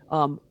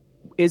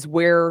 is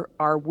where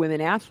our women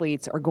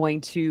athletes are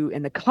going to,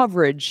 and the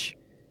coverage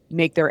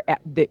make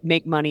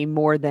money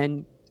more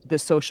than the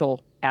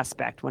social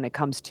aspect when it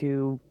comes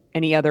to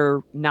any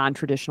other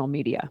non-traditional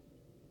media?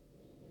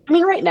 I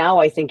mean, right now,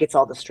 I think it's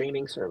all the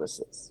streaming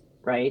services,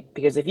 right?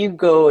 Because if you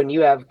go and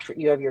you have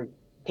your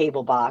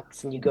cable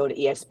box and you go to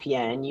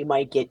ESPN, you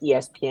might get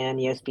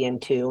ESPN,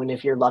 ESPN2, and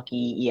if you're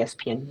lucky,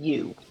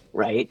 ESPNU,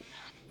 right?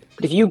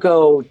 But if you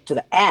go to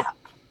the app,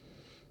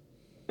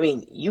 I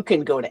mean, you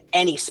can go to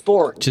any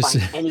sport and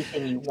find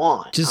anything you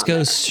want. Just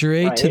go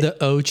straight to the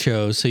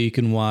Ocho so you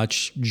can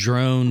watch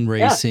drone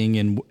racing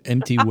in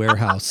empty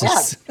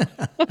warehouses. Yeah.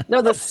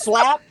 No, the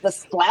slap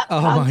contest. Oh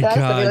my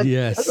God,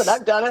 yes. Listen,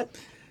 I've done it.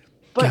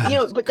 But God,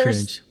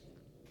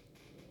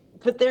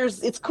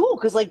 it's cool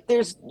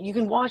because you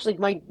can watch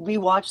we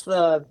watch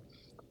the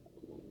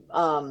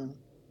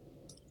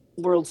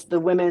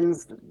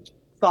women's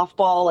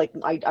softball. Like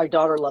our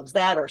daughter loves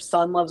that. Our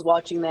son loves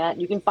watching that.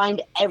 You can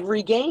find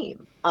every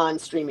game on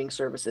streaming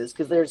services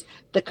because there's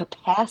the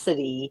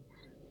capacity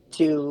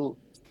to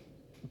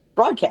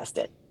broadcast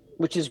it,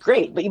 which is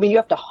great. But you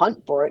have to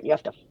hunt for it. You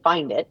have to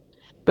find it.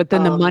 But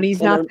then the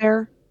money's not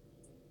there.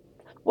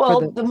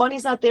 Well, the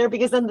money's not there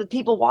because then the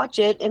people watch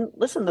it, and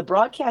listen, the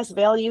broadcast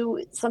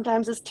value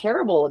sometimes is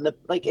terrible, and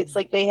it's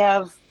like they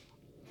have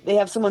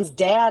someone's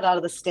dad out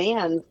of the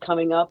stand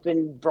coming up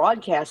and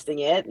broadcasting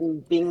it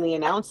and being the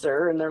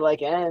announcer, and they're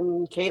like,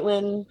 and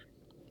Caitlin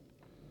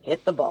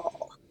hit the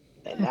ball,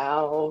 and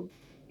now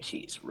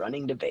she's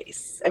running to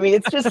base. I mean,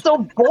 it's just so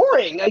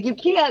boring. Like you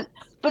can't.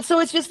 But so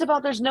it's just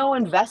about there's no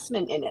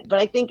investment in it. But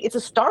I think it's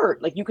a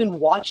start. Like you can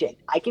watch it.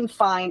 I can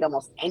find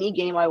almost any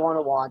game I want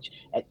to watch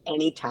at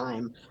any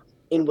time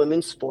in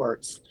women's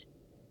sports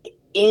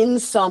in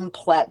some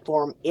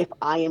platform if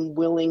I am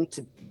willing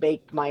to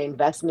make my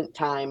investment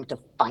time to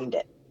find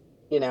it,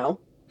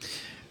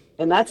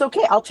 And that's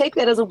okay. I'll take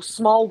that as a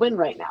small win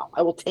right now.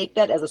 I will take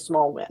that as a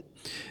small win.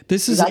 I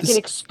can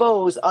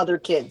expose other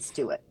kids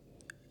to it.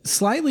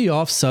 Slightly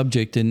off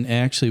subject, and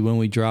actually when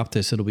we drop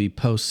this, it'll be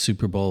post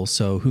Super Bowl,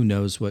 so who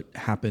knows what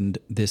happened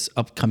this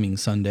upcoming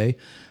Sunday.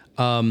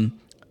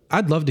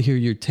 I'd love to hear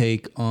your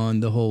take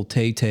on the whole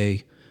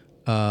Tay-Tay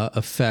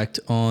effect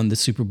on the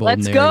Super Bowl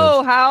narrative. Let's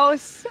go,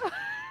 House.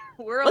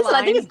 We're aligned. Listen,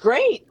 I think it's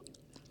great.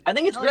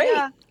 Great.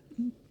 Yeah.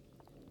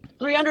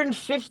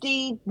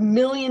 $350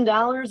 million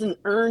in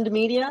earned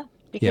media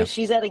because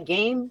she's at a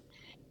game.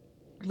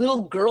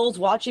 Little girls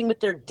watching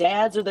with their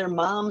dads or their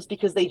moms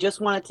because they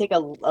just want to take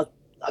a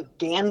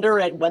gander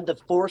at when the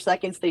 4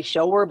 seconds they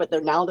show her, but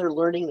they're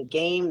learning the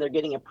game. They're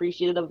getting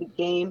appreciative of the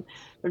game.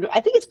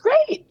 I think it's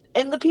great.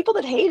 And the people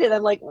that hate it,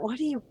 I'm like, why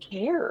do you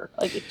care?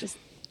 Like it just.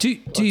 Do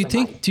you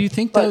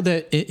think though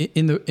that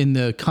in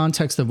the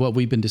context of what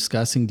we've been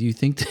discussing, do you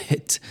think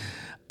that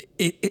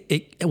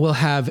it will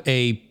have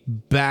a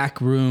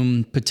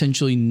backroom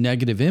potentially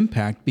negative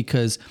impact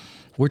because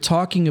we're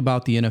talking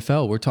about the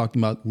NFL. We're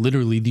talking about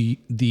literally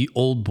the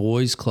old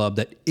boys club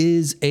that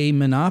is a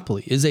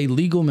monopoly, is a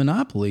legal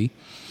monopoly.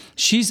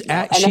 She's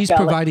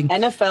providing.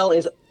 NFL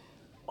is.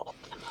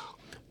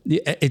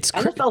 It's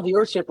NFL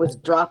viewership was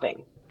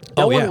dropping.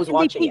 No one was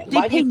watching it.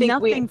 They pay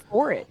nothing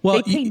for it. Well,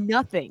 they pay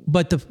nothing.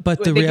 But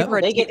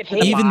they get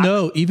paid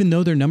even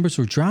though their numbers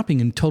were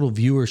dropping in total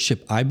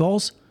viewership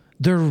eyeballs,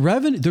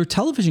 their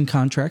television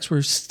contracts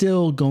were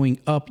still going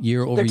up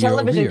year over year. Their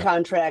television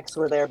contracts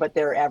were there, but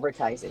their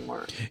advertising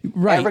weren't.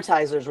 Right.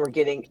 Advertisers were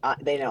getting,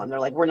 they know, and they're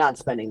like, we're not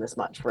spending this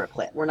much for a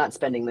clip. We're not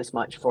spending this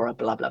much for a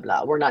blah, blah,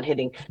 blah. We're not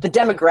hitting the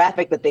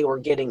demographic that they were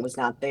getting was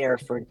not there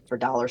for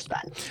dollar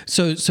spend.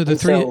 So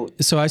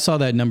I saw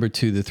that number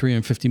too, the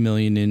 $350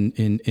 million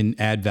in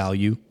ad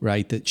value,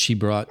 right, that she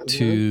brought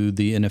to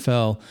the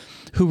NFL.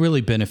 Who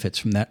really benefits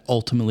from that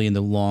ultimately in the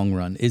long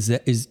run?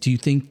 Do you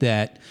think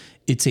that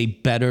it's a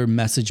better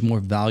message,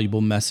 more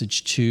valuable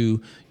message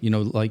to,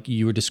 like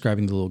you were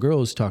describing the little girl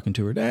who's talking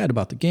to her dad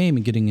about the game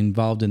and getting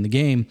involved in the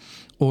game?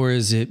 Or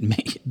is it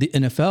the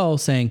NFL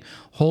saying,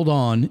 hold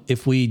on,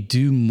 if we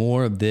do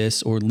more of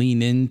this or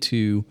lean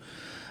into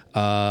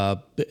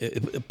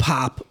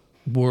pop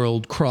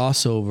world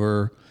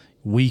crossover,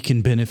 we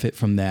can benefit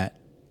from that.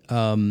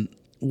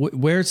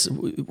 What's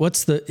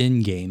the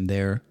end game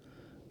there?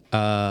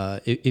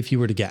 If you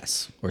were to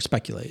guess or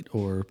speculate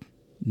or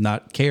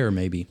not care,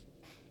 maybe.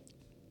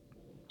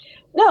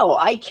 No,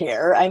 I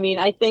care. I mean,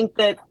 I think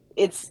that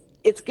it's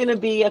going to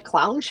be a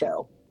clown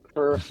show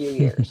for a few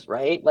years,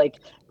 right? Like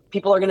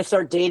people are going to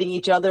start dating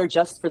each other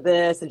just for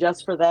this and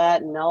just for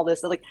that and all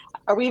this. Like,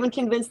 are we even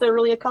convinced they're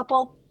really a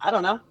couple? I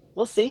don't know.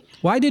 We'll see.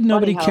 Why did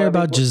nobody care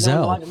about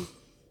Giselle?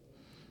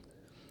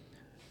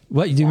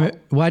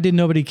 Why did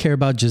nobody care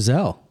about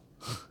Giselle?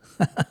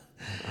 I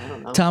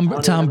don't know.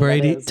 Tom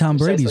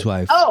Brady's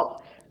wife.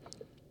 Oh,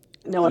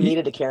 no one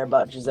needed to care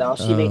about Giselle.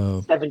 She made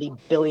 $70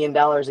 billion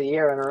a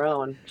year on her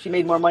own. She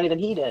made more money than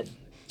he did.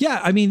 Yeah,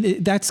 I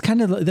mean, that's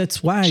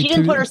why she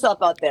didn't put herself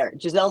out there.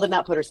 Giselle did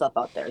not put herself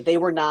out there. They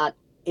were not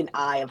an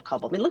eye of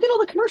couple. I mean, look at all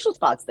the commercial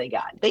spots they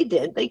got. They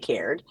did. They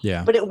cared.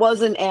 Yeah. But it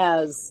wasn't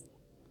as,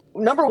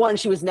 number one,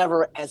 she was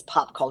never as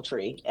pop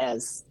culture-y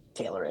as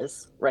Taylor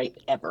is, right?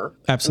 Ever.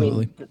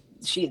 Absolutely. I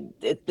mean,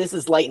 this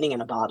is lightning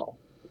in a bottle.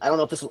 I don't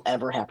know if this will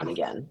ever happen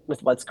again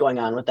with what's going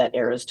on with that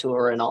Eras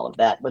tour and all of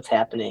that, what's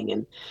happening.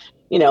 And,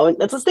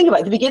 let's think about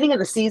it. At the beginning of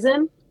the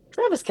season,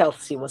 Travis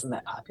Kelce wasn't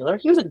that popular.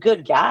 He was a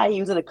good guy. He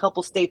was in a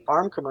couple State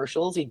Farm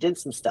commercials. He did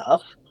some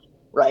stuff,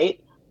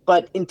 right?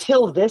 But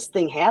until this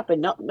thing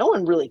happened, no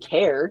one really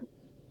cared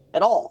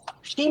at all.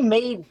 She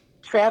made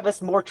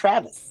Travis more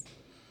Travis,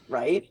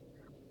 right?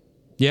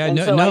 Yeah,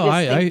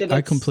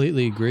 I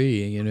completely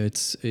agree.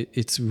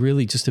 It's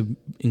really just an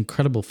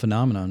incredible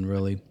phenomenon,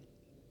 really.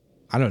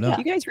 I don't know.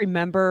 Do you guys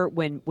remember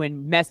when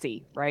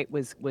Messi, right,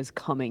 was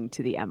coming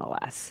to the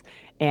MLS?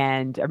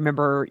 And I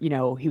remember,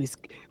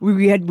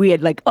 we had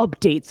like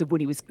updates of when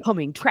he was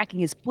coming, tracking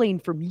his plane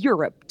from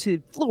Europe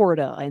to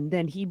Florida, and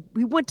then he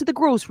went to the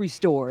grocery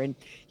store, and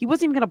he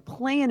wasn't even going to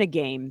play in a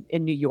game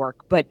in New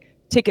York, but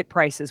ticket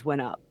prices went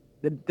up.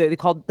 They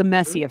called the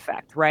Messi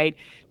effect, right?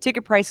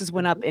 Ticket prices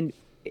went up, and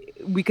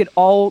we could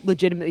all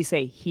legitimately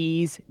say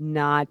he's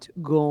not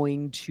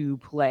going to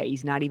play.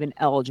 He's not even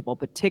eligible,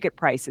 but ticket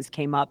prices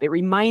came up. It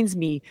reminds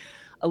me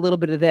a little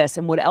bit of this.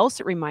 And what else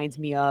it reminds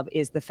me of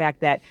is the fact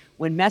that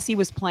when Messi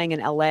was playing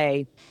in LA,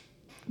 a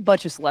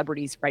bunch of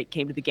celebrities, right,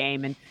 came to the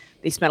game, and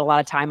they spent a lot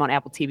of time on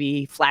Apple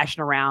TV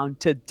flashing around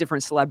to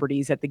different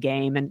celebrities at the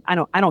game. And I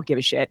don't give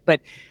a shit, but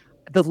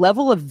the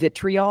level of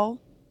vitriol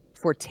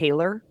for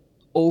Taylor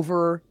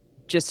over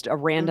just a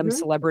random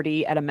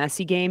celebrity at a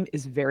Messi game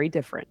is very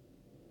different.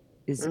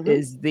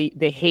 Is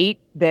the hate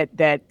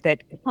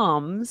that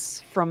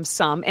comes from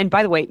some, and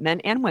by the way, men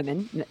and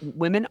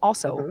women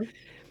also,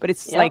 but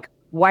it's like,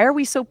 why are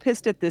we so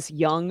pissed at this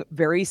young,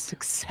 very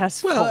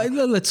successful,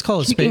 let's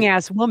call it kicking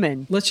ass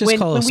woman? Let's just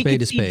call a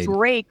spade a spade.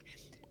 Drake,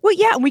 well,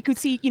 yeah, and we could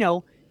see,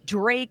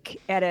 Drake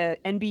at a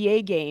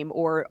NBA game,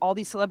 or all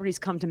these celebrities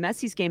come to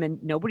Messi's game,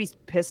 and nobody's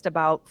pissed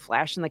about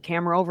flashing the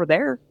camera over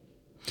there.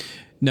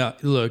 No,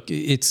 look,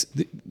 it's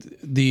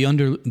the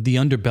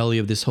underbelly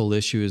of this whole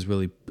issue is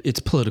really, it's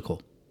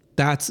political.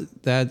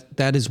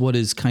 That is what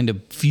is kind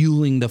of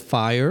fueling the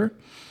fire,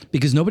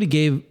 because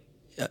nobody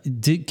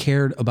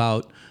cared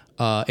about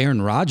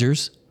Aaron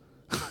Rodgers,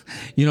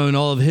 and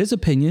all of his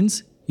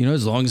opinions.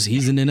 As long as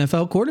he's an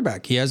NFL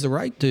quarterback, he has the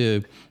right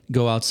to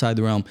go outside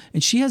the realm.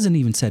 And she hasn't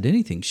even said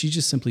anything. She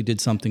just simply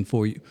did something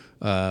 4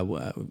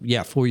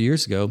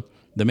 years ago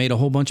that made a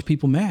whole bunch of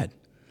people mad.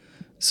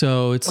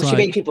 So it's she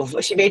made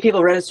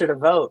people register to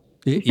vote.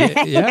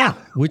 Yeah,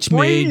 which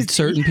made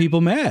certain people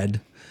mad.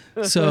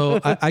 So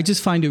I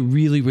just find it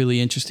really,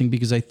 really interesting,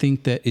 because I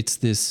think that it's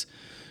this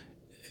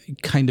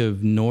kind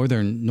of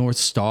North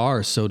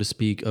Star, so to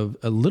speak, of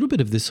a little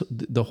bit of this,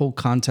 the whole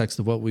context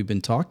of what we've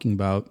been talking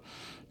about,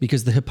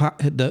 because the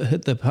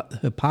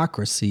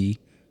hypocrisy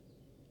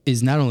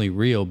is not only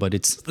real, but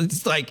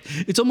it's like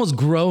it's almost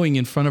growing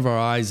in front of our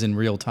eyes in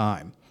real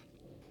time.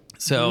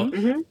 So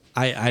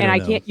I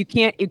don't know. You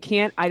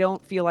can't. I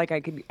don't feel like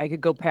I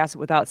could go past it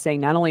without saying,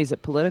 not only is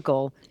it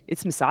political,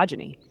 it's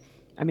misogyny.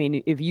 I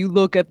mean, if you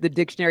look up the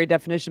dictionary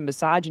definition of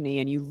misogyny,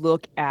 and you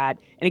look at,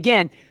 and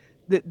again,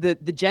 the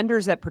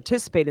genders that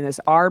participate in this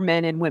are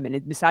men and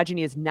women.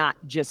 Misogyny is not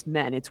just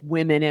men; it's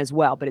women as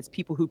well. But it's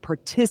people who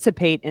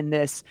participate in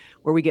this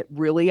where we get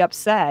really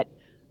upset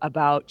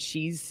about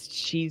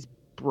she's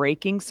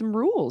breaking some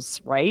rules,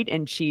 right?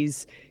 And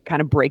she's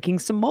kind of breaking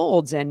some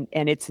molds, and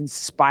it's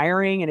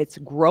inspiring, and it's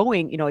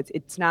growing.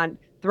 It's not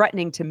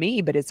threatening to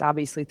me, but it's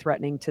obviously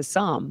threatening to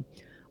some.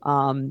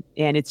 And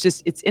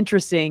it's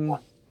interesting,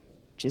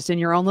 just in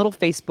your own little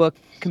Facebook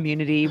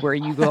community, where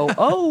you go,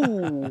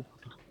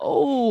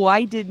 oh,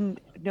 I didn't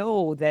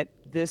know that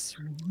this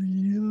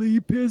really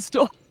pissed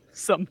off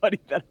somebody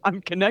that I'm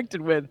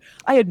connected with.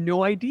 I had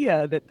no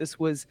idea that this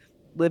was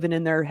living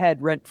in their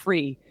head rent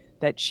free,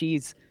 that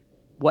she's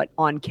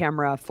on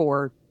camera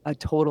for a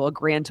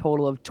grand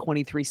total of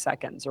 23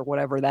 seconds or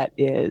whatever that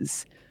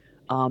is.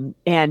 And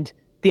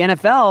the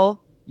NFL,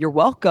 you're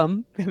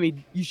welcome. I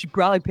mean, you should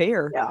probably pay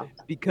her,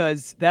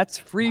 because that's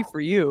free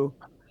for you.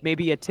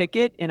 Maybe a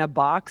ticket in a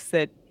box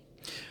that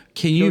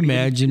Can you Go to get a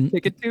imagine?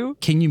 ticket to?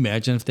 Can you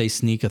imagine if they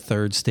sneak a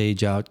third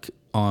stage out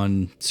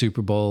on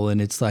Super Bowl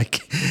and it's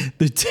like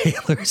the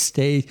Taylor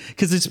stage?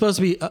 Because it's supposed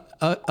to be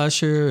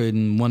Usher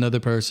and one other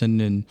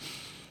person, and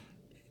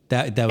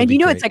that would And be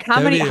great. it's like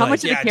how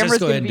much of the camera is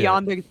going to be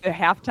on it. the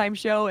halftime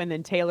show, and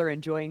then Taylor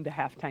enjoying the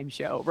halftime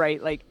show,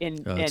 right? Like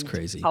It's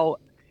crazy.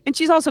 And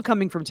she's also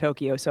coming from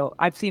Tokyo, so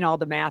I've seen all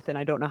the math, and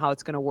I don't know how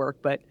it's going to work,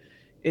 but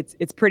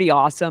it's pretty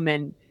awesome.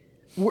 And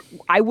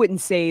I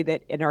wouldn't say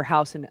that in our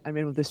house, and I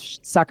mean, this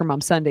Soccer Mom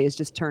Sunday has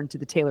just turned to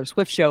the Taylor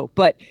Swift show,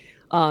 but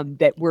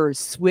that we're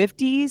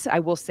Swifties. I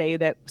will say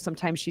that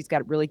sometimes she's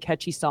got really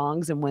catchy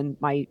songs, and when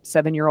my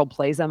 7-year-old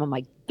plays them, I'm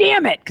like,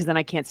 damn it, because then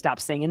I can't stop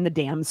singing the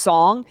damn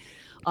song.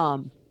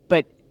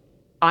 But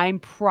I'm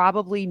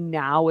probably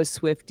now a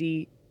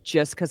Swiftie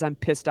just because I'm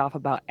pissed off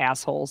about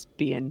assholes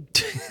being,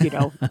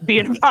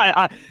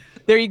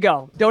 there you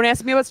go. Don't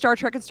ask me about Star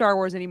Trek and Star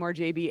Wars anymore,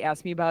 JB.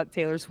 Ask me about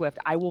Taylor Swift.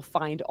 I will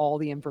find all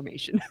the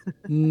information.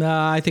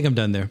 Nah, I think I'm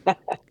done there.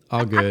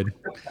 All good.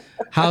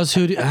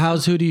 Who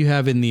do you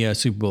have in the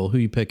Super Bowl? Who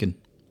are you picking?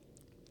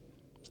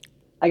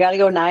 I got to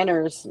go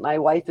Niners. My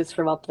wife is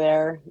from up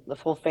there. The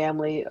full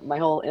family, my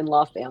whole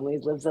in-law family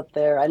lives up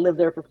there. I lived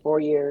there for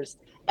 4 years.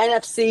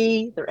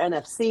 NFC, they're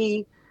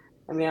NFC.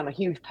 I mean, I'm a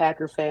huge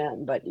Packer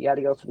fan, but you got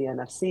to go for the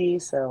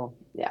NFC. So,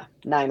 yeah,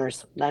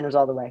 Niners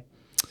all the way.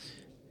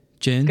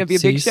 Jen, it's gonna be a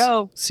big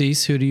show.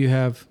 Siess, who do you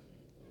have?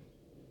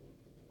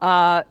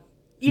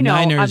 You know,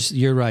 Niners.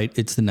 You're right.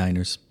 It's the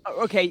Niners.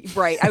 Okay,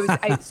 right.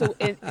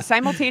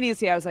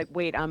 Simultaneously, I was like,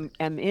 wait, I'm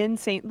in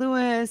St.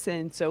 Louis,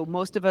 and so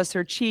most of us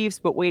are Chiefs.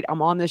 But wait,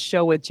 I'm on this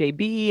show with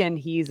JB, and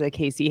he's a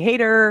KC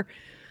hater.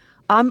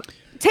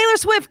 Taylor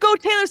Swift, go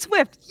Taylor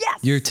Swift. Yes.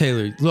 You're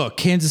Taylor. Look,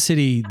 Kansas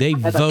City, they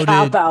voted.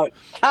 Cop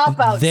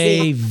out. They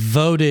see?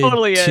 voted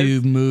Totally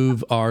to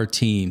move our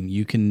team.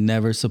 You can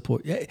never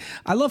support.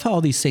 I love how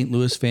all these St.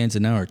 Louis fans are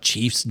now our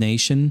Chiefs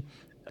nation.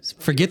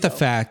 Forget the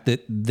fact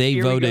that they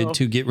voted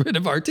to get rid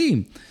of our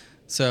team.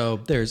 So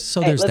there's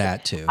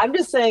that too. I'm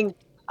just saying,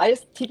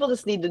 people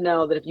just need to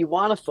know that if you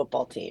want a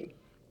football team,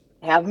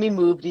 have me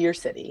move to your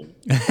city.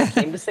 I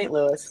came to St.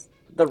 Louis.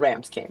 The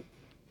Rams came.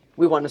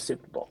 We won a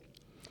Super Bowl.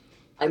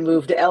 I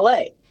moved to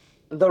LA.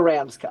 The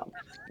Rams come.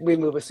 We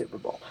move a Super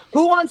Bowl.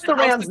 Who wants the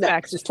Rams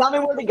next? Just tell me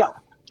where to go.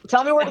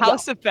 Tell me where to go.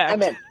 House effect.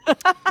 I'm in.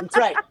 That's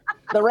right.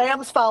 The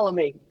Rams follow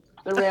me.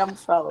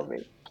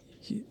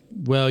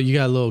 Well, you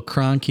got a little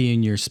Cronky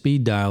in your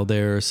speed dial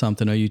there or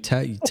something. Are you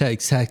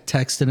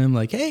texting him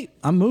like, hey,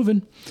 I'm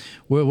moving.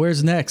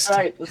 Where's next? All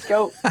right, let's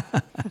go.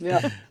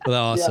 Yeah.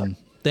 Well, awesome. Yeah.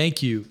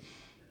 Thank you.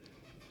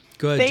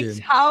 Go ahead, Thanks,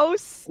 Jim.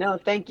 House. No,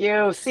 thank you.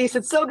 Siess,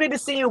 it's so good to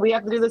see you. We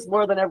have to do this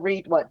more than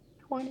every,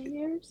 20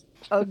 years?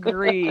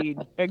 Agreed.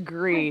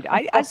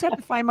 I just have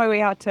to find my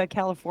way out to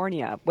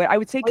California. But I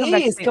would say come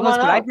back to St. come Louis, on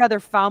but out. I'd rather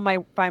find my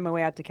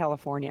way out to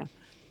California.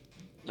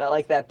 I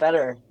like that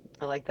better.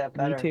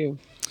 Me too.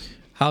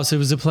 House, it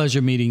was a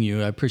pleasure meeting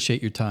you. I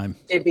appreciate your time.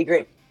 It'd be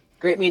great.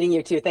 Great meeting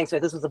you too. Thanks,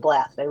 man. This was a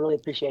blast. I really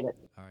appreciate it.